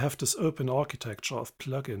is that they have this open architecture of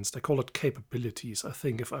plugins. They call it capabilities, I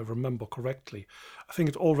think, if I remember correctly. I think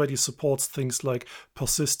it already supports things like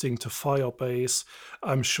persisting to Firebase.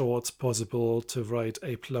 I'm sure it's possible to write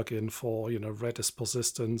a plugin for Redis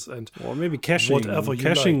persistence and or maybe caching. Whatever you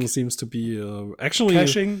caching like. seems to be actually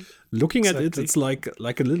Caching. looking at it. Exactly. It's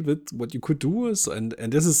like a little bit what you could do is, and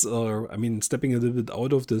this is I mean, stepping a little bit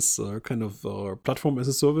out of this kind of platform as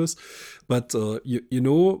a service, but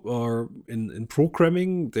in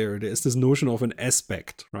programming there is this notion of an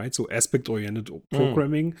aspect, right? So aspect oriented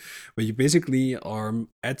programming, where you basically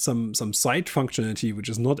add some side functionality, which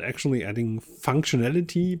is not actually adding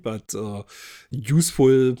functionality, but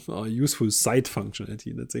useful side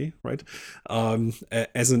functionality, let's say, right?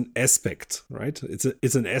 As an aspect, right?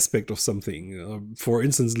 It's an aspect of something. For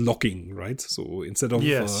instance, logging, right? So instead of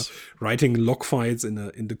writing log files in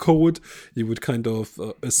the code, you would kind of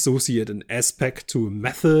associate an aspect to a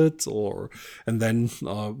method, and then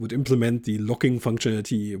would implement the logging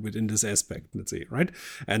functionality within this aspect, let's say, right?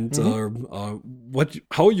 And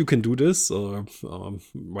how you can do this,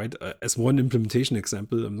 right? As one implementation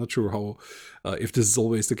example, I'm not sure how if this is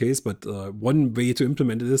always the case, but one way to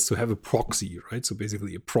implement it is to have a proxy, right? So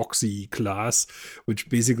basically a proxy class, which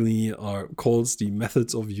basically calls the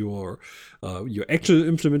methods of your actual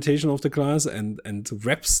implementation of the class and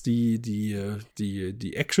wraps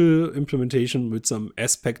the actual implementation with some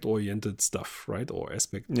aspect oriented stuff, right? Or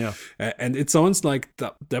aspect. Yeah. And it sounds like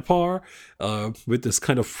Dapr with this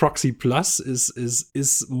kind of proxy plus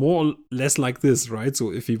is more or less like this, right?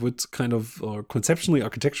 So if you would kind of conceptually,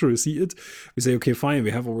 architecturally see it, we say, okay, fine,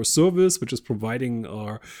 we have our service, which is providing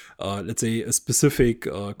let's say a specific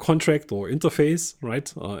contract or interface,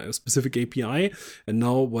 right? A specific API. And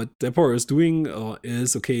now what Dapr is doing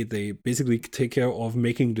is, okay, they basically take care of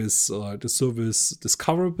making this the service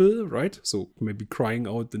discoverable, right? So maybe crying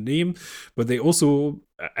out the name, but they also,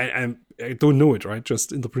 I don't know it, right?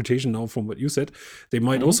 Just interpretation now from what you said. They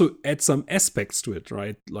might also add some aspects to it,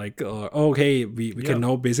 right? Like, okay, we can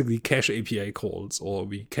now basically cache API calls, or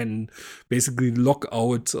we can basically lock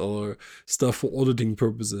out stuff for auditing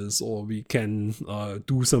purposes, or we can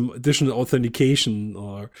do some additional authentication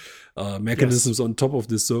or mechanisms on top of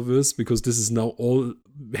this service, because this is now all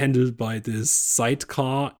handled by this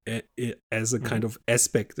sidecar as a kind of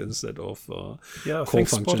aspect instead of core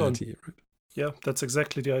functionality, right? Yeah, that's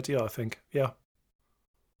exactly the idea, I think. Yeah.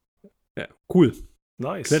 Yeah, cool.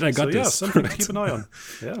 Nice. Glad I got this. Yeah, something right? to keep an eye on.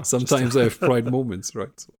 Yeah. Sometimes I have pride moments,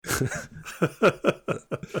 right?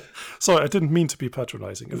 Sorry, I didn't mean to be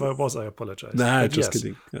patronizing. If I was, I apologize. Nah, But just yes.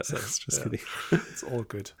 kidding. Yeah, just kidding. It's all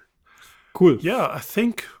good. Cool. Yeah, I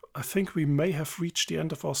think we may have reached the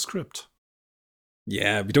end of our script.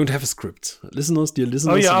 Yeah, we don't have a script. Listeners, dear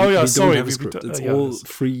listeners, we don't sorry, have a script. It's all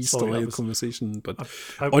freestyle conversation. But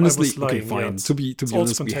honestly, okay, fine. To be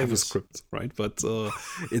honest, we have a script, right? But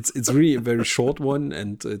it's really a very short one,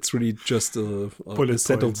 and it's really just a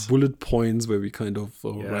set of bullet points where we kind of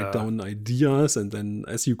write down ideas, and then,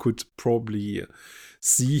 as you could probably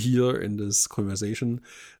see here in this conversation,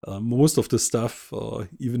 most of the stuff,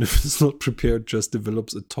 even if it's not prepared, just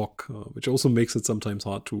develops ad hoc, which also makes it sometimes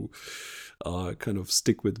hard to kind of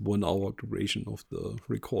stick with 1 hour duration of the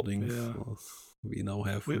recording. Yeah. We now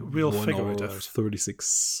have we'll 1 figure hour it out.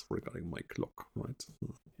 36 regarding my clock, right?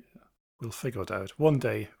 We'll figure it out. One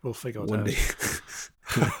day we'll figure it out. One day.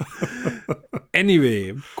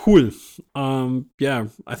 Anyway, cool. Yeah,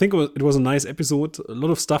 I think it was a nice episode. A lot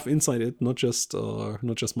of stuff inside it, not just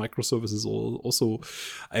microservices. Also,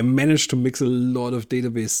 I managed to mix a lot of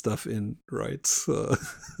database stuff in. Right.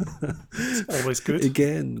 It's always good.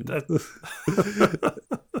 Again.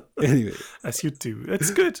 Anyway, as you do.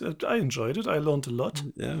 It's good. I enjoyed it. I learned a lot.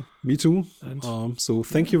 Yeah, me too. And so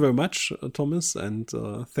thank you very much, Thomas, and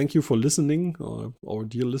thank you for listening, our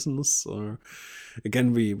dear listeners.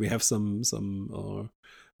 Again, we have some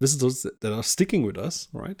visitors that are sticking with us,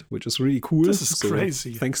 right? Which is really cool. This is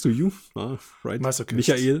crazy. Thanks to you, right? Masochist.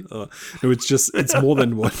 Michael. No, it's more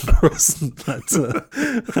than one person. But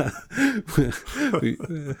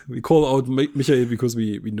we call out Michael because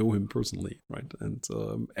we know him personally, right? And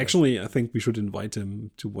actually, I think we should invite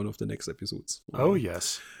him to one of the next episodes. Oh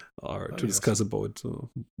yes. To discuss about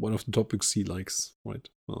one of the topics he likes, right?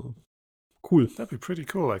 Cool. That'd be pretty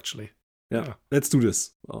cool, actually. Yeah. Let's do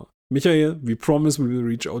this. Michael, we promise we will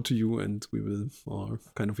reach out to you, and we will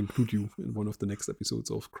kind of include you in one of the next episodes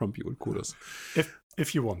of Grumpy Old Coders.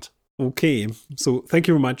 If you want. Okay. So thank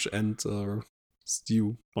you very much, and see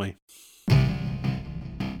you. Bye.